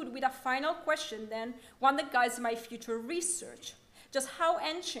conclude with a final question then, one that guides my future research. Just how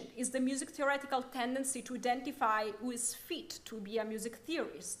ancient is the music theoretical tendency to identify who is fit to be a music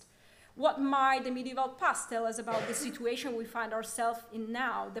theorist? What might the medieval past tell us about the situation we find ourselves in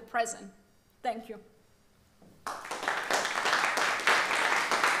now, the present? Thank you.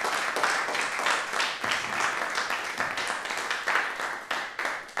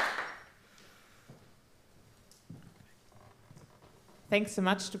 Thanks so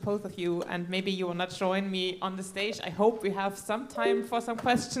much to both of you, and maybe you will not join me on the stage. I hope we have some time for some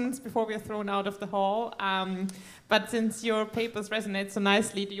questions before we are thrown out of the hall. But since your papers resonate so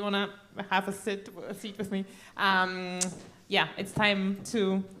nicely, do you want to have a seat with me? Yeah, it's time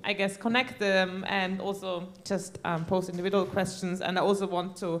to, I guess, connect them and also just pose individual questions. And I also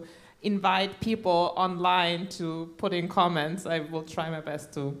want to invite people online to put in comments. I will try my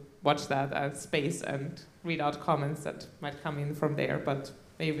best to watch that space and read out comments that might come in from there, but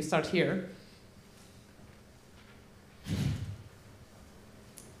maybe we start here.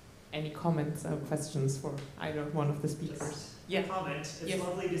 Any comments or questions for either one of the speakers? Yeah. Comment. It's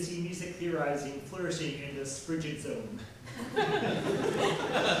lovely to see music theorizing flourishing in this frigid zone.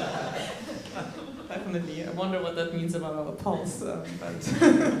 Definitely. I wonder what that means about our pulse. Well,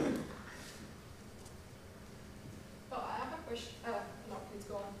 I have a question. No, please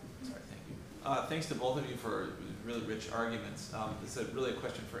go on. Sorry, thank you. Thanks to both of you for really rich arguments. It's really a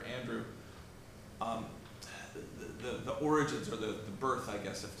question for Andrew. The origins or the birth, I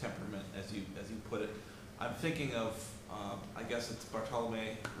guess, of temperament, as you put it. I'm thinking of, I guess it's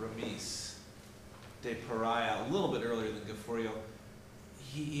Bartolomé Ramis de Paria, a little bit earlier than Gafforio.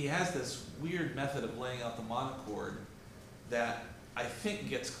 He has this weird method of laying out the monochord that I think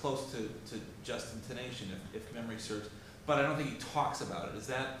gets close to just intonation, if memory serves, but I don't think he talks about it.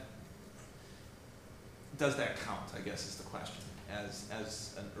 Does that count, I guess, is the question, as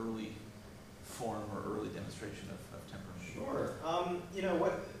an early form or early demonstration of temperament? Sure.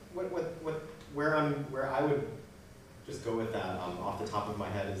 Where I would just go with that off the top of my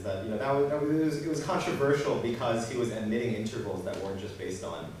head is that it was controversial because he was admitting intervals that weren't just based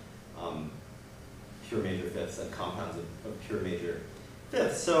on pure major fifths and compounds of pure major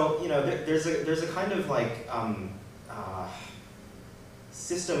fifths. So there's a kind of like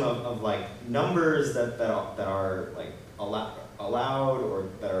system of like numbers that are like allowed or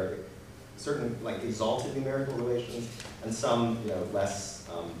that are certain like exalted numerical relations, and some less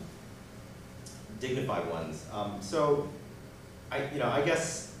dignified ones. So I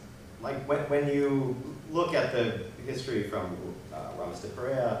guess like when you look at the history from Ramos de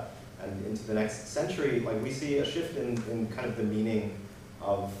Perea and into the next century, like we see a shift in kind of the meaning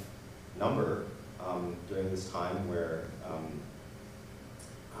of number during this time where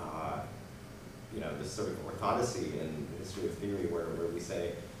this sort of orthodoxy in the history of theory where we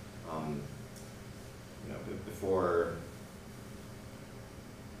say before,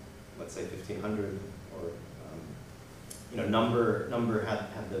 let's say 1500, or number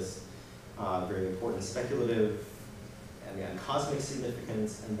had this very important speculative and cosmic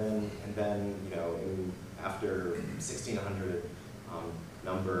significance, and then after 1600,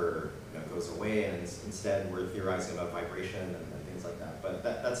 number goes away, and instead we're theorizing about vibration and things like that. But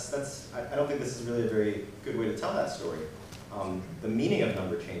that's I don't think this is really a very good way to tell that story. The meaning of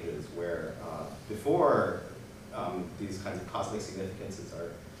number changes, where before these kinds of cosmic significances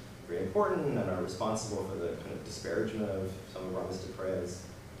are very important and are responsible for the kind of disparagement of some of Ramos de Perea's,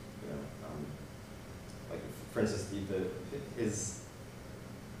 like for instance, his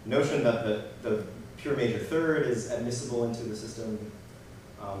notion that the pure major third is admissible into the system.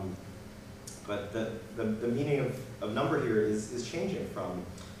 But the meaning of number here is changing from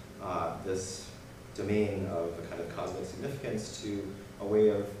this domain of a kind of cosmic significance to a way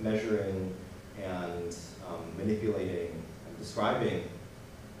of measuring and manipulating and describing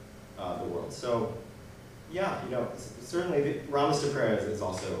the world. So yeah, certainly Ramos de Perea is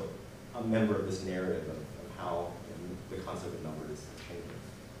also a member of this narrative of how the concept of number is changing.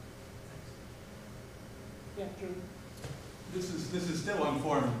 Yeah, Drew. This is still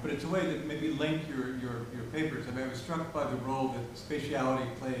unformed, but it's a way to maybe link your papers. I mean, I was struck by the role that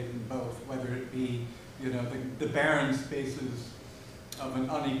spatiality played in both, whether it be the barren spaces of an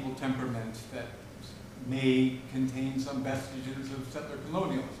unequal temperament that may contain some vestiges of settler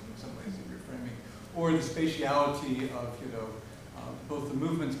colonialism in some ways that you're framing, or the spatiality of both the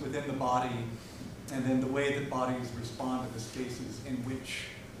movements within the body and then the way that bodies respond to the spaces in which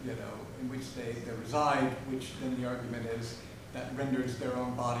they reside, which then the argument is that renders their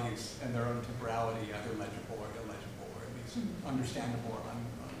own bodies and their own temporality either legible or illegible, or at least understandable or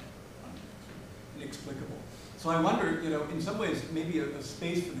inexplicable. So I wonder, in some ways, maybe a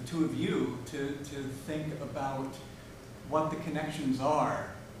space for the two of you to think about what the connections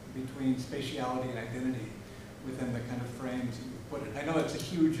are between spatiality and identity within the kind of frames that you put it. I know it's a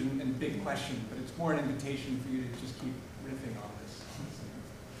huge and big question, but it's more an invitation for you to just keep riffing on this.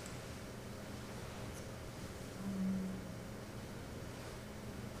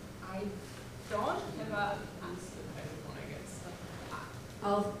 I don't have an answer to everyone, I guess.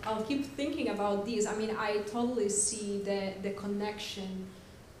 I'll keep thinking about these. I mean, I totally see the connection.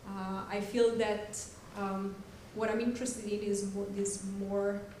 I feel that what I'm interested in is this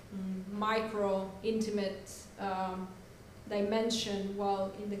more micro, intimate dimension,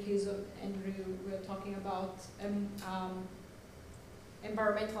 while in the case of Andrew, we're talking about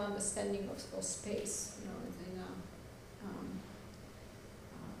environmental understanding of space, in a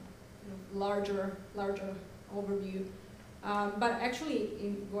larger overview. But actually,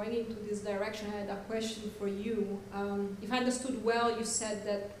 in going into this direction, I had a question for you. If I understood well, you said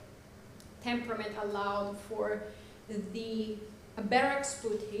that temperament allowed for a better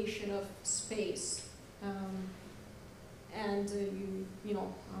exploitation of space,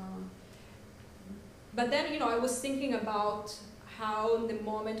 but then I was thinking about how in the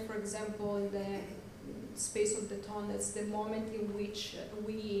moment, for example, in the space of the tone, that's the moment in which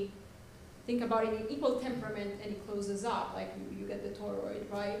we think about it in equal temperament and it closes up, like you get the toroid,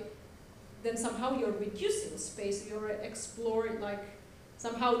 right? Then somehow you're reducing space, you're exploring, like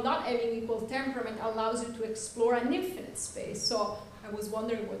somehow not having equal temperament allows you to explore an infinite space. So I was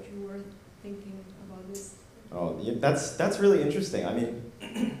wondering what you were thinking about this. Oh, yeah, that's really interesting. I mean,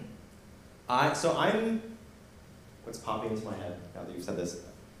 what's popping into my head now that you've said this,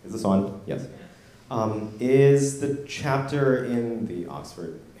 is this on? Yes. Is the chapter in the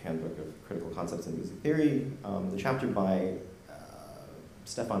Oxford Handbook of Critical Concepts in Music Theory, the chapter by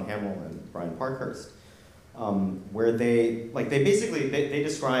Stefan Hamill and Brian Parkhurst, where they basically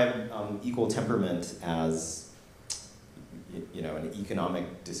describe equal temperament as an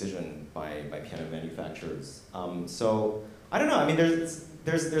economic decision by piano manufacturers. So I don't know. I mean,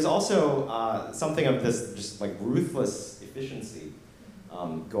 there's also something of this just like ruthless efficiency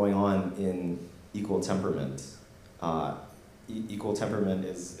going on in equal temperament. equal temperament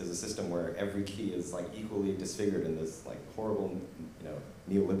is a system where every key is like equally disfigured in this like horrible, you know,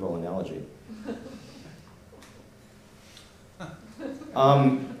 neoliberal analogy.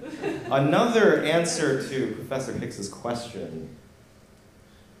 Another answer to Professor Hicks's question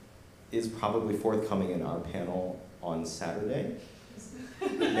is probably forthcoming in our panel on Saturday.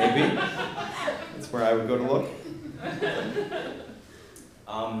 Maybe. That's where I would go to look.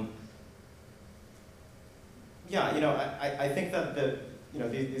 Yeah, you know, I think that you know,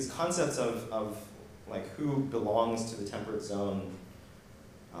 these concepts of like who belongs to the temperate zone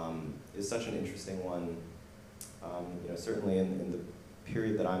is such an interesting one. You know, certainly in the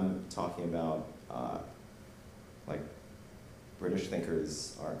period that I'm talking about, like British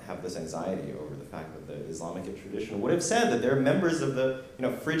thinkers have this anxiety over the fact that the Islamic tradition would have said that they're members of the, you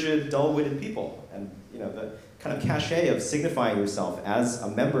know, frigid, dull-witted people, and you know, the kind of cachet of signifying yourself as a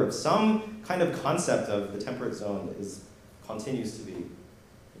member of some kind of concept of the temperate zone continues to be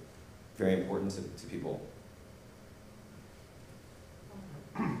very important to people.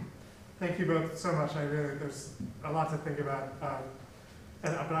 Thank you both so much. There's a lot to think about.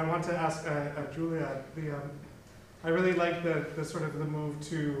 But I want to ask Julia, I really like the sort of the move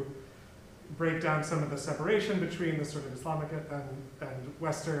to break down some of the separation between the sort of Islamic and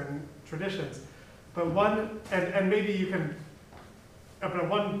Western traditions. But and maybe you can, but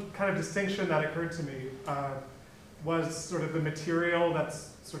one kind of distinction that occurred to me was sort of the material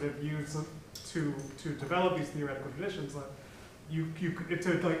that's sort of used to develop these theoretical traditions.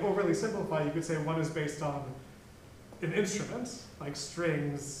 To like overly simplify, you could say one is based on an instrument, like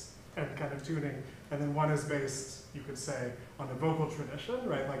strings and kind of tuning, and then one is based, you could say, on a vocal tradition,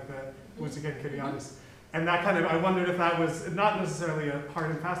 right, like the musica incuriatis. And that kind of, I wondered if that was not necessarily a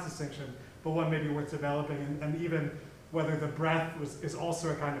hard and fast distinction, but one maybe worth developing, and even whether the breath is also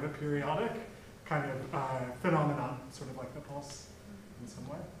a kind of a periodic kind of phenomenon, sort of like the pulse in some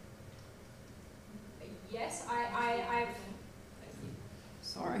way. Yes, I've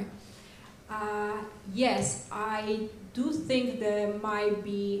sorry. Yes, I do think there might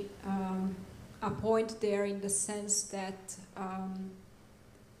be a point there in the sense that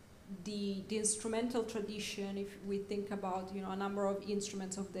the instrumental tradition, if we think about, you know, a number of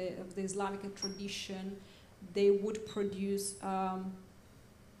instruments of the Islamic tradition, they would produce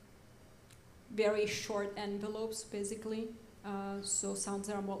very short envelopes, basically. So sounds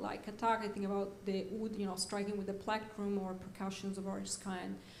that are more like attack. I think about the oud, you know, striking with the plectrum or percussions of various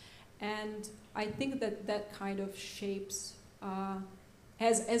kind. And I think that kind of shapes,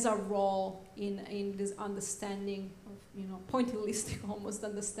 has a role in this understanding of, you know, pointillistic almost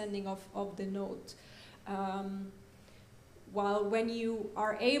understanding of the note. While when you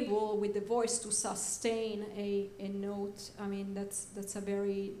are able with the voice to sustain a note, I mean, that's a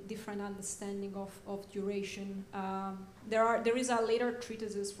very different understanding of duration. There is a later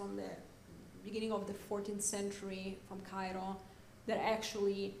treatises from the beginning of the 14th century from Cairo that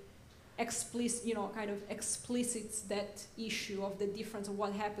actually kind of explicits that issue of the difference of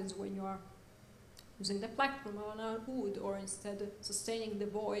what happens when you are using the plectrum on an oud or instead sustaining the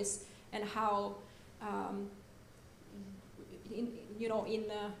voice, and how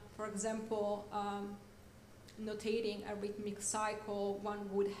for example, notating a rhythmic cycle, one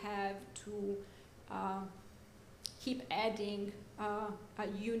would have to keep adding a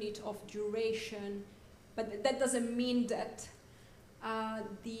unit of duration, but that doesn't mean that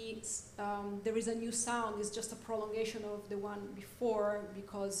there is a new sound. It's just a prolongation of the one before,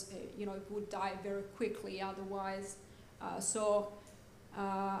 because it would die very quickly otherwise.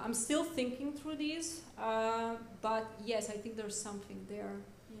 I'm still thinking through these, but yes, I think there's something there.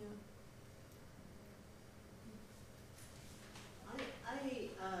 Yeah. I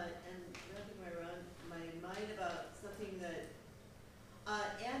am wrapping my mind about something that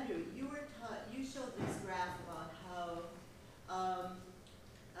Andrew, you showed this graph about how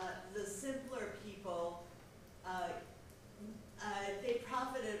the simpler people they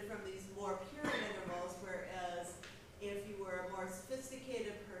profited from these more pure intervals, whereas if you were a more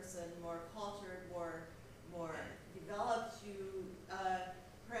sophisticated person, more cultured, more developed, you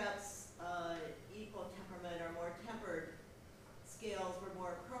perhaps equal temperament or more tempered scales were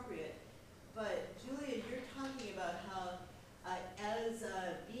more appropriate. But Julia, you're talking about how as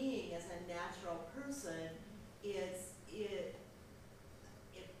a being, as a natural person, it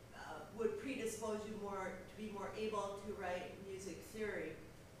would predispose you to be more able to write music theory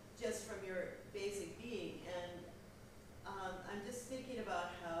just from your basic being. And I'm just thinking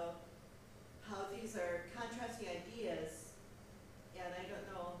about how these are contrasting ideas, and I don't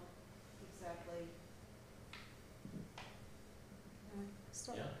know exactly.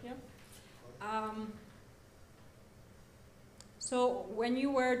 Yeah. So when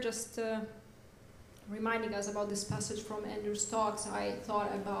you were just reminding us about this passage from Andrew's talks, I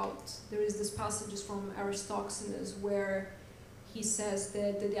thought about, there is this passage from Aristophanes where he says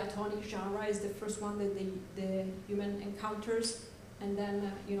that the diatonic genre is the first one that the human encounters, and then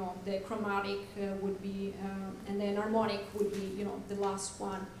the chromatic would be, and then harmonic would be the last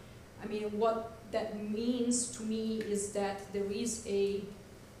one. I mean, what that means to me is that there is a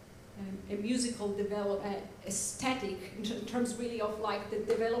musical development, aesthetic, in terms really of like the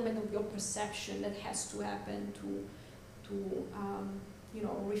development of your perception that has to happen to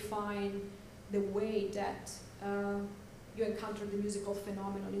refine the way that you encounter the musical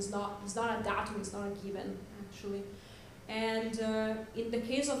phenomenon. It's not a datum, it's not a given, actually. And in the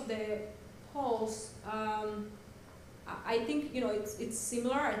case of the pulse, I think it's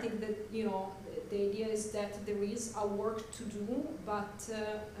similar. I think that the idea is that there is a work to do, but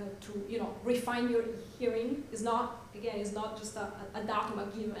to refine your hearing is not just a datum, a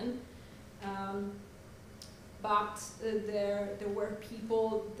given. But there were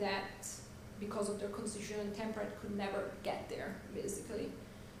people that, because of their constitution and temperament, could never get there, basically.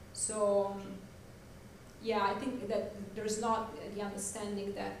 So yeah, I think that there's not the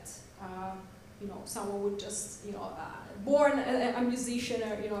understanding that someone would just born a musician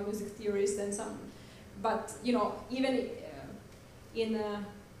or a music theorist and some, but even in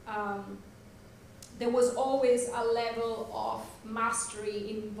there was always a level of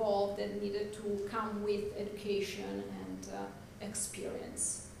mastery involved that needed to come with education and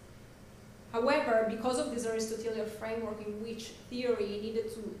experience. However, because of this Aristotelian framework in which theory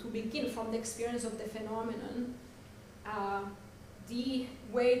needed to begin from the experience of the phenomenon, the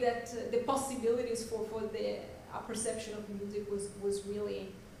way that the possibilities for the perception of music was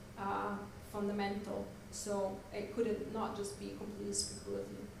really fundamental. So it could not just be completely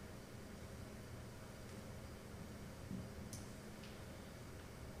speculative.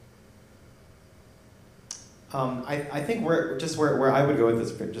 I think where I would go with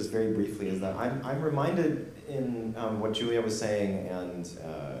this just very briefly is that I'm reminded in what Julia was saying and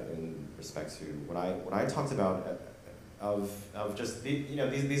in respect to what I talked about of just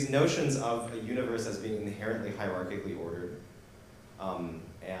these notions of a universe as being inherently hierarchically ordered,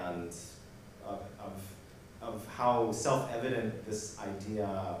 and of how self-evident this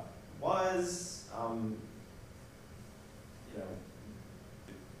idea was,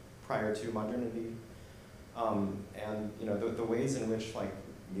 prior to modernity. And the ways in which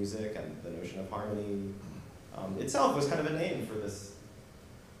music and the notion of harmony itself was kind of a name for this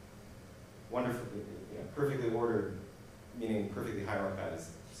wonderfully, perfectly ordered, meaning perfectly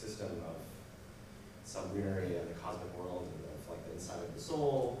hierarchized system of sublunary and the cosmic world and of the inside of the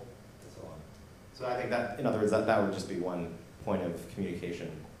soul and so on. So I think that, in other words, that would just be one point of communication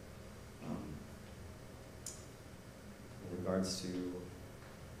in regards to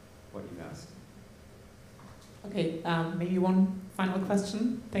what you've asked. Okay, maybe one final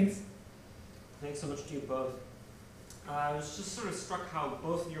question. Thanks. Thanks so much to you both. I was just sort of struck how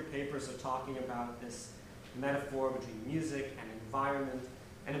both of your papers are talking about this metaphor between music and environment,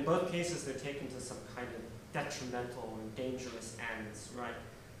 and in both cases they're taken to some kind of detrimental and dangerous ends, right?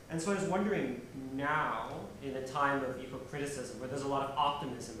 And so I was wondering now, in a time of eco-criticism, where there's a lot of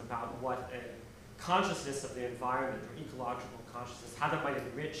optimism about what a consciousness of the environment or ecological consciousness, how that might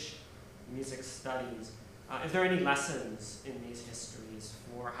enrich music studies, if there are any lessons in these histories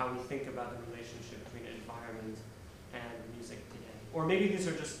for how we think about the relationship between environment and music today. Or maybe these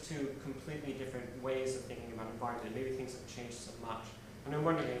are just two completely different ways of thinking about environment. Maybe things have changed so much. And I'm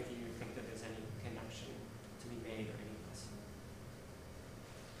wondering if you think that there's any connection to be made or any lesson.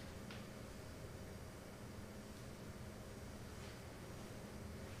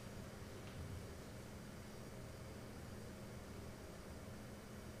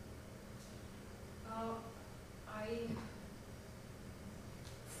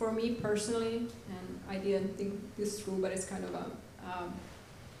 For me personally, and I didn't think this through, but it's kind of a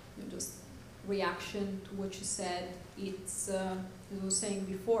just reaction to what you said. It's, as I was saying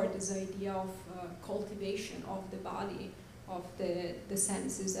before, this idea of cultivation of the body, of the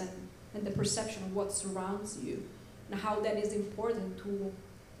senses, and the perception of what surrounds you, and how that is important to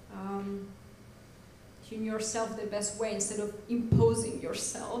tune yourself the best way instead of imposing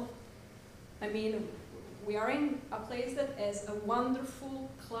yourself. I mean, we are in a place that has a wonderful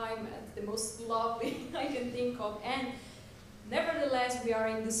climate, the most lovely I can think of, and nevertheless we are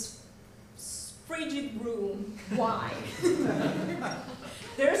in this frigid room. Why?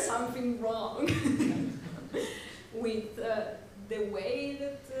 There's something wrong with the way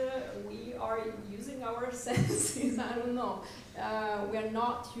that we are using our senses. I don't know. We are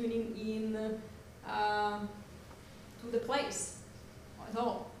not tuning in to the place. at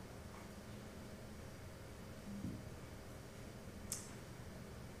all.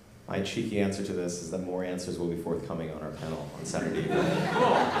 My cheeky answer to this is that more answers will be forthcoming on our panel on Saturday evening.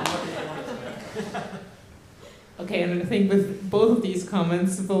 Okay, and I think with both of these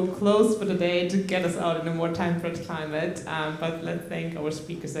comments, we'll close for the day to get us out in a more temperate climate. But let's thank our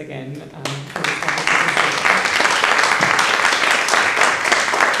speakers again for this